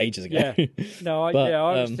 ages ago. Yeah. No, I But,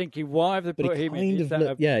 was thinking, why have they but put he him in? kind Is of that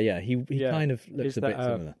looked, he yeah. kind of looks Is a that bit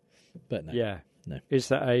similar, but no. Yeah. No. Is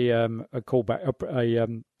that a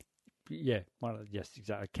callback? Yes,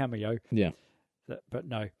 exactly. A cameo. Yeah. But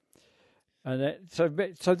no. And so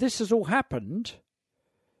this has all happened.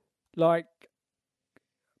 Like,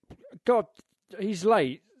 God, he's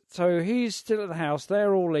late. So he's still at the house.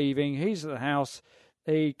 They're all leaving. He's at the house.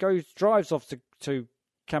 He drives off to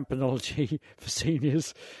Campanology for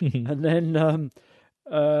seniors, and then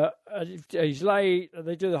he's late. And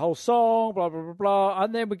they do the whole song, blah blah blah blah,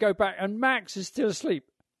 and then we go back, and Max is still asleep.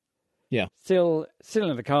 Yeah. Still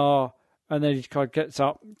in the car, and then he kind of gets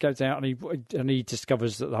up, goes out, and he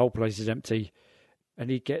discovers that the whole place is empty, and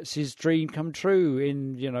he gets his dream come true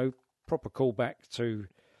in proper callback to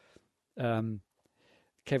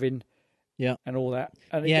Kevin. Yeah. And all that.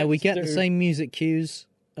 And Yeah, we get the same music cues.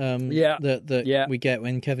 That we get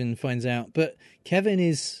when Kevin finds out, but Kevin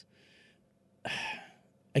is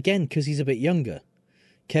again because he's a bit younger.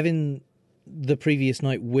 Kevin, the previous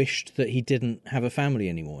night, wished that he didn't have a family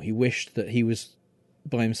anymore. He wished that he was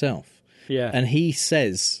by himself. Yeah, and he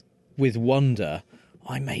says with wonder,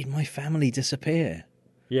 "I made my family disappear."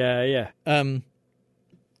 Yeah.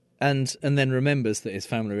 And then remembers that his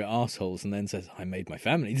family are assholes, and then says, "I made my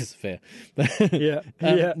family disappear." Yeah.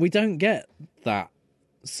 We don't get that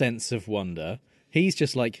sense of wonder. He's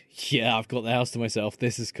just like, "Yeah, I've got the house to myself.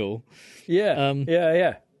 This is cool." Yeah.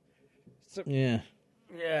 So, Yeah.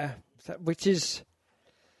 which is,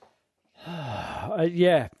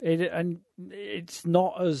 and it's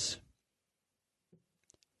not as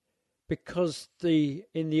because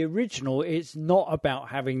in the original, it's not about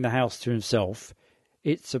having the house to himself.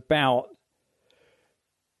 It's about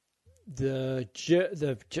there's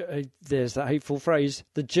that hateful phrase,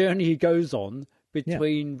 the journey he goes on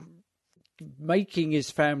between making his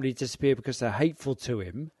family disappear because they're hateful to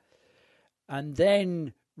him, and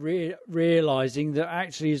then realizing that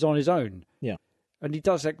actually he's on his own. Yeah. And he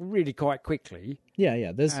does that really quite quickly.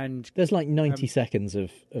 Yeah. There's like 90 seconds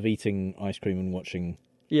of eating ice cream and watching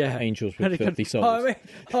Angels with Filthy Souls.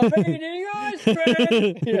 I'm eating ice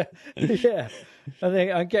cream. yeah. And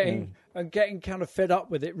then I'm getting kind of fed up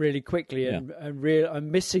with it really quickly, and I'm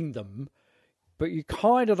missing them. But you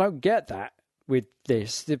kind of don't get that with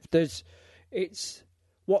this. It's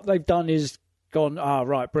what they've done is gone.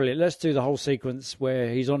 Right, brilliant. Let's do the whole sequence where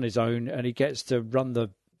he's on his own and he gets to run the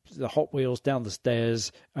Hot Wheels down the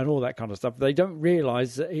stairs and all that kind of stuff. They don't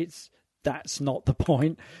realise that that's not the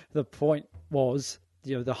point. The point was,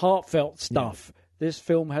 the heartfelt stuff. Yeah. This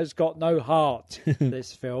film has got no heart.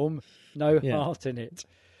 This film, no heart in it.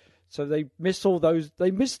 So they miss all those.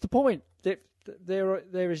 They miss the point.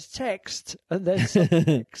 There is text and then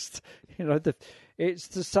subtext. It's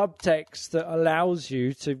the subtext that allows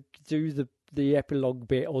you to do the epilogue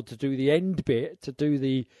bit or to do the end bit, to do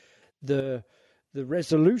the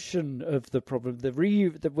resolution of the problem,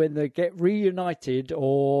 when they get reunited,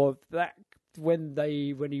 or that when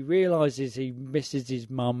he realizes he misses his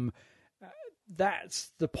mum.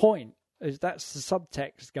 That's the point. That's the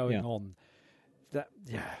subtext going on.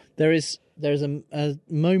 There's a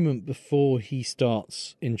moment before he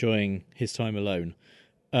starts enjoying his time alone,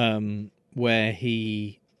 where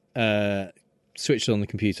he switches on the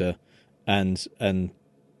computer and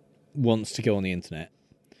wants to go on the internet.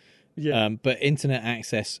 Yeah. But internet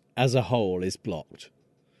access as a whole is blocked,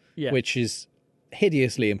 which is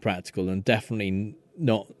hideously impractical and definitely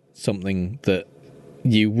not something that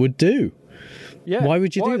you would do. Yeah. Why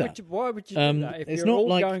would you do that? Why would you do that? If it's you're not all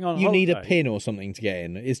like going on you holiday, need a pin or something to get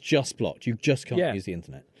in. It's just blocked. You just can't use the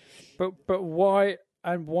internet. But why?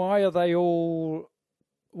 And why are they all?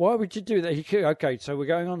 Why would you do that? Okay, so we're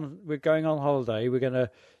going on holiday. We're going to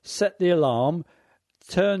set the alarm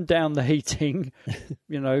turn down the heating,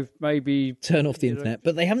 maybe turn off the internet.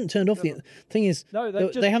 But they haven't turned off the thing is No,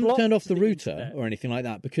 they haven't turned off the the router internet. or anything like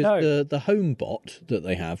that, because No. the home bot that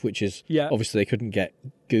they have, which is obviously they couldn't get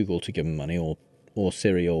Google to give them money or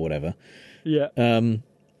Siri or whatever. Yeah.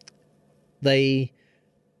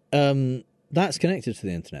 That's connected to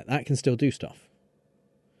the internet. That can still do stuff.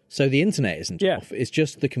 So the internet isn't off. It's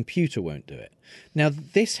just the computer won't do it. Now,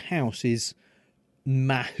 this house is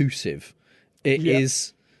massive. It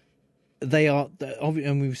is. They are,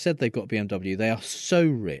 and we've said they've got BMW. They are so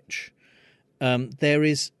rich. There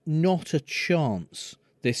is not a chance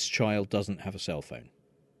this child doesn't have a cell phone.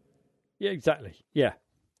 Yeah, exactly. Yeah.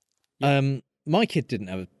 My kid didn't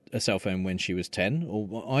have a cell phone when she was 10,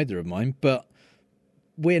 or either of mine, but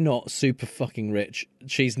we're not super fucking rich.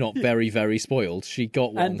 She's not very, very spoiled. She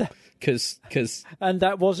got one because And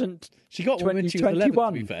that wasn't she got one when she was 11,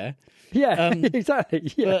 to be fair. Yeah,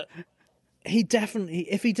 exactly. Yeah. But he definitely,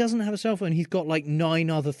 if he doesn't have a cell phone, he's got like 9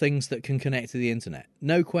 other things that can connect to the internet.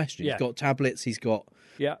 No question. Yeah. He's got tablets. He's got.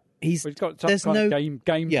 Yeah. He's got some there's kind no of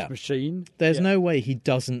games machine. There's no way he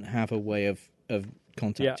doesn't have a way of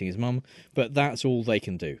contacting his mum. But that's all they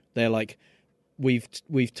can do. They're like, we've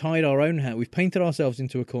tied our own hand. We've painted ourselves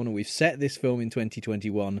into a corner. We've set this film in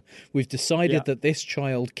 2021. We've decided that this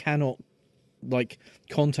child cannot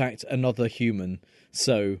contact another human.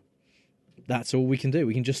 So that's all we can do.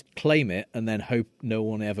 We can just claim it and then hope no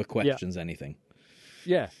one ever questions anything.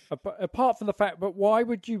 Yeah. Apart from the fact, but why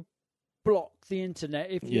would you block the internet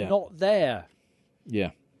if you're not there?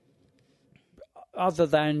 Yeah. Other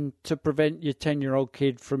than to prevent your 10-year-old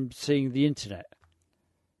kid from seeing the internet.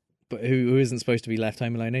 But who isn't supposed to be left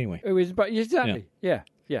home alone anyway? Who is? But exactly. Yeah.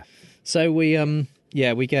 So we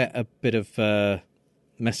get a bit of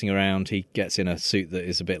messing around. He gets in a suit that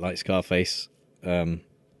is a bit like Scarface, and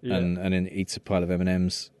then eats a pile of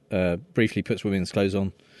M&Ms. Briefly puts women's clothes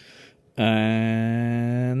on,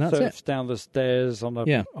 and that's Surfs it. down the stairs on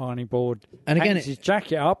a ironing board. And again, hangs his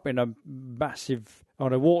jacket up in a massive.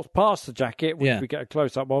 Walks past the jacket, which we get a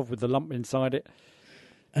close up of with the lump inside it.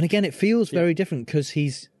 And again, it feels very different because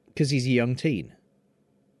he's a young teen.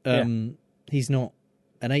 He's not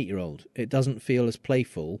an 8-year-old. It doesn't feel as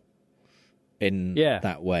playful in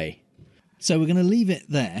that way. So we're going to leave it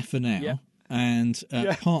there for now. And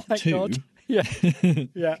part 2. God. Yeah,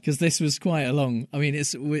 because this was quite a long. I mean,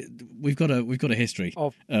 we've got a history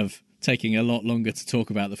of taking a lot longer to talk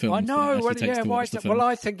about the film. I know. Well,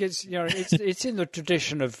 I think it's it's in the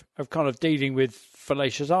tradition of kind of dealing with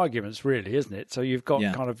fallacious arguments, really, isn't it? So you've got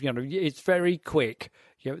kind of it's very quick.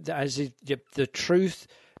 The truth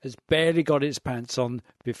has barely got its pants on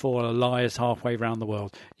before a lie is halfway around the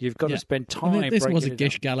world. You've got to spend time. This was a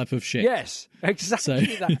gish gallop of shit. Yes,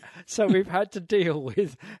 exactly that. So we've had to deal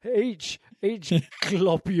with each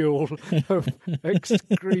globule of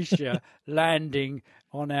excretia landing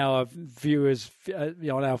on our viewers,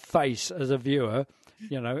 on our face as a viewer,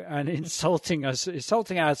 and insulting us,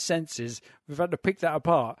 insulting our senses. We've had to pick that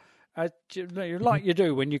apart. Like you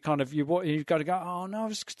do when you've got to go, oh no,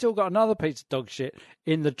 I've still got another piece of dog shit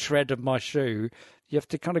in the tread of my shoe. You have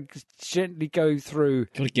to kind of gently go through.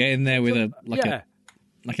 Got to get in there with a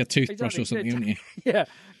toothbrush or something, haven't you? Yeah,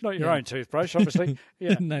 not your own toothbrush, obviously.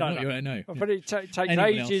 Yeah, not your own. No, but it takes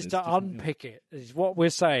ages to unpick it. Is what we're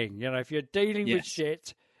saying. If you're dealing with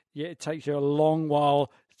shit, it takes you a long while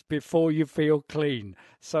before you feel clean.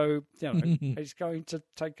 So it's going to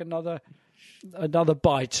take another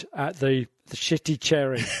bite at the shitty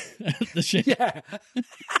cherry. The shit. Yeah.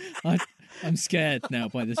 I'm scared now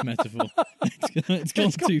by this metaphor. It's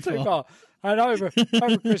gone too far. And over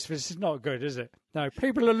Christmas is not good, is it? No,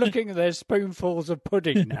 people are looking at their spoonfuls of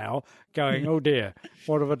pudding now, going, "Oh dear,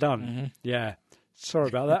 what have I done?" Uh-huh. Yeah, sorry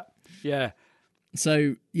about that. Yeah.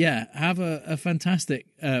 So have a fantastic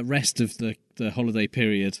rest of the holiday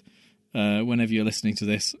period whenever you're listening to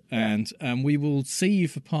this, and we will see you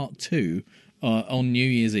for part 2 on New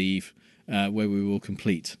Year's Eve, where we will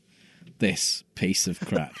complete this piece of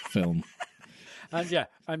crap film.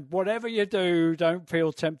 And whatever you do, don't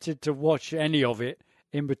feel tempted to watch any of it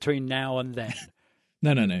in between now and then.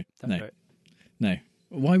 No.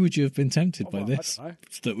 Why would you have been tempted by this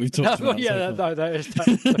that we've talked about? Yeah, so there is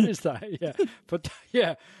that. Yeah, but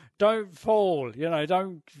don't fall.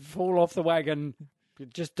 Don't fall off the wagon.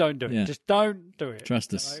 Just don't do it. Yeah. Just don't do it.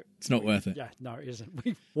 Trust us. It's not worth it. Yeah, no, it isn't.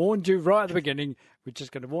 We warned you right at the beginning. We're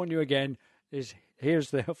just going to warn you again.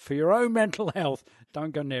 Here's for your own mental health.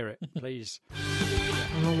 Don't go near it, please.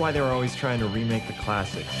 I don't know why they were always trying to remake the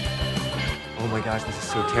classics. Oh my gosh, this is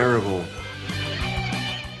so terrible.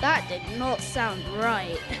 That did not sound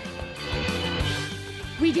right.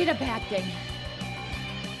 We did a bad thing.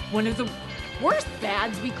 One of the worst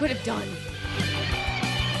bads we could have done.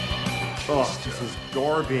 Oh, this is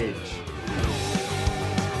garbage.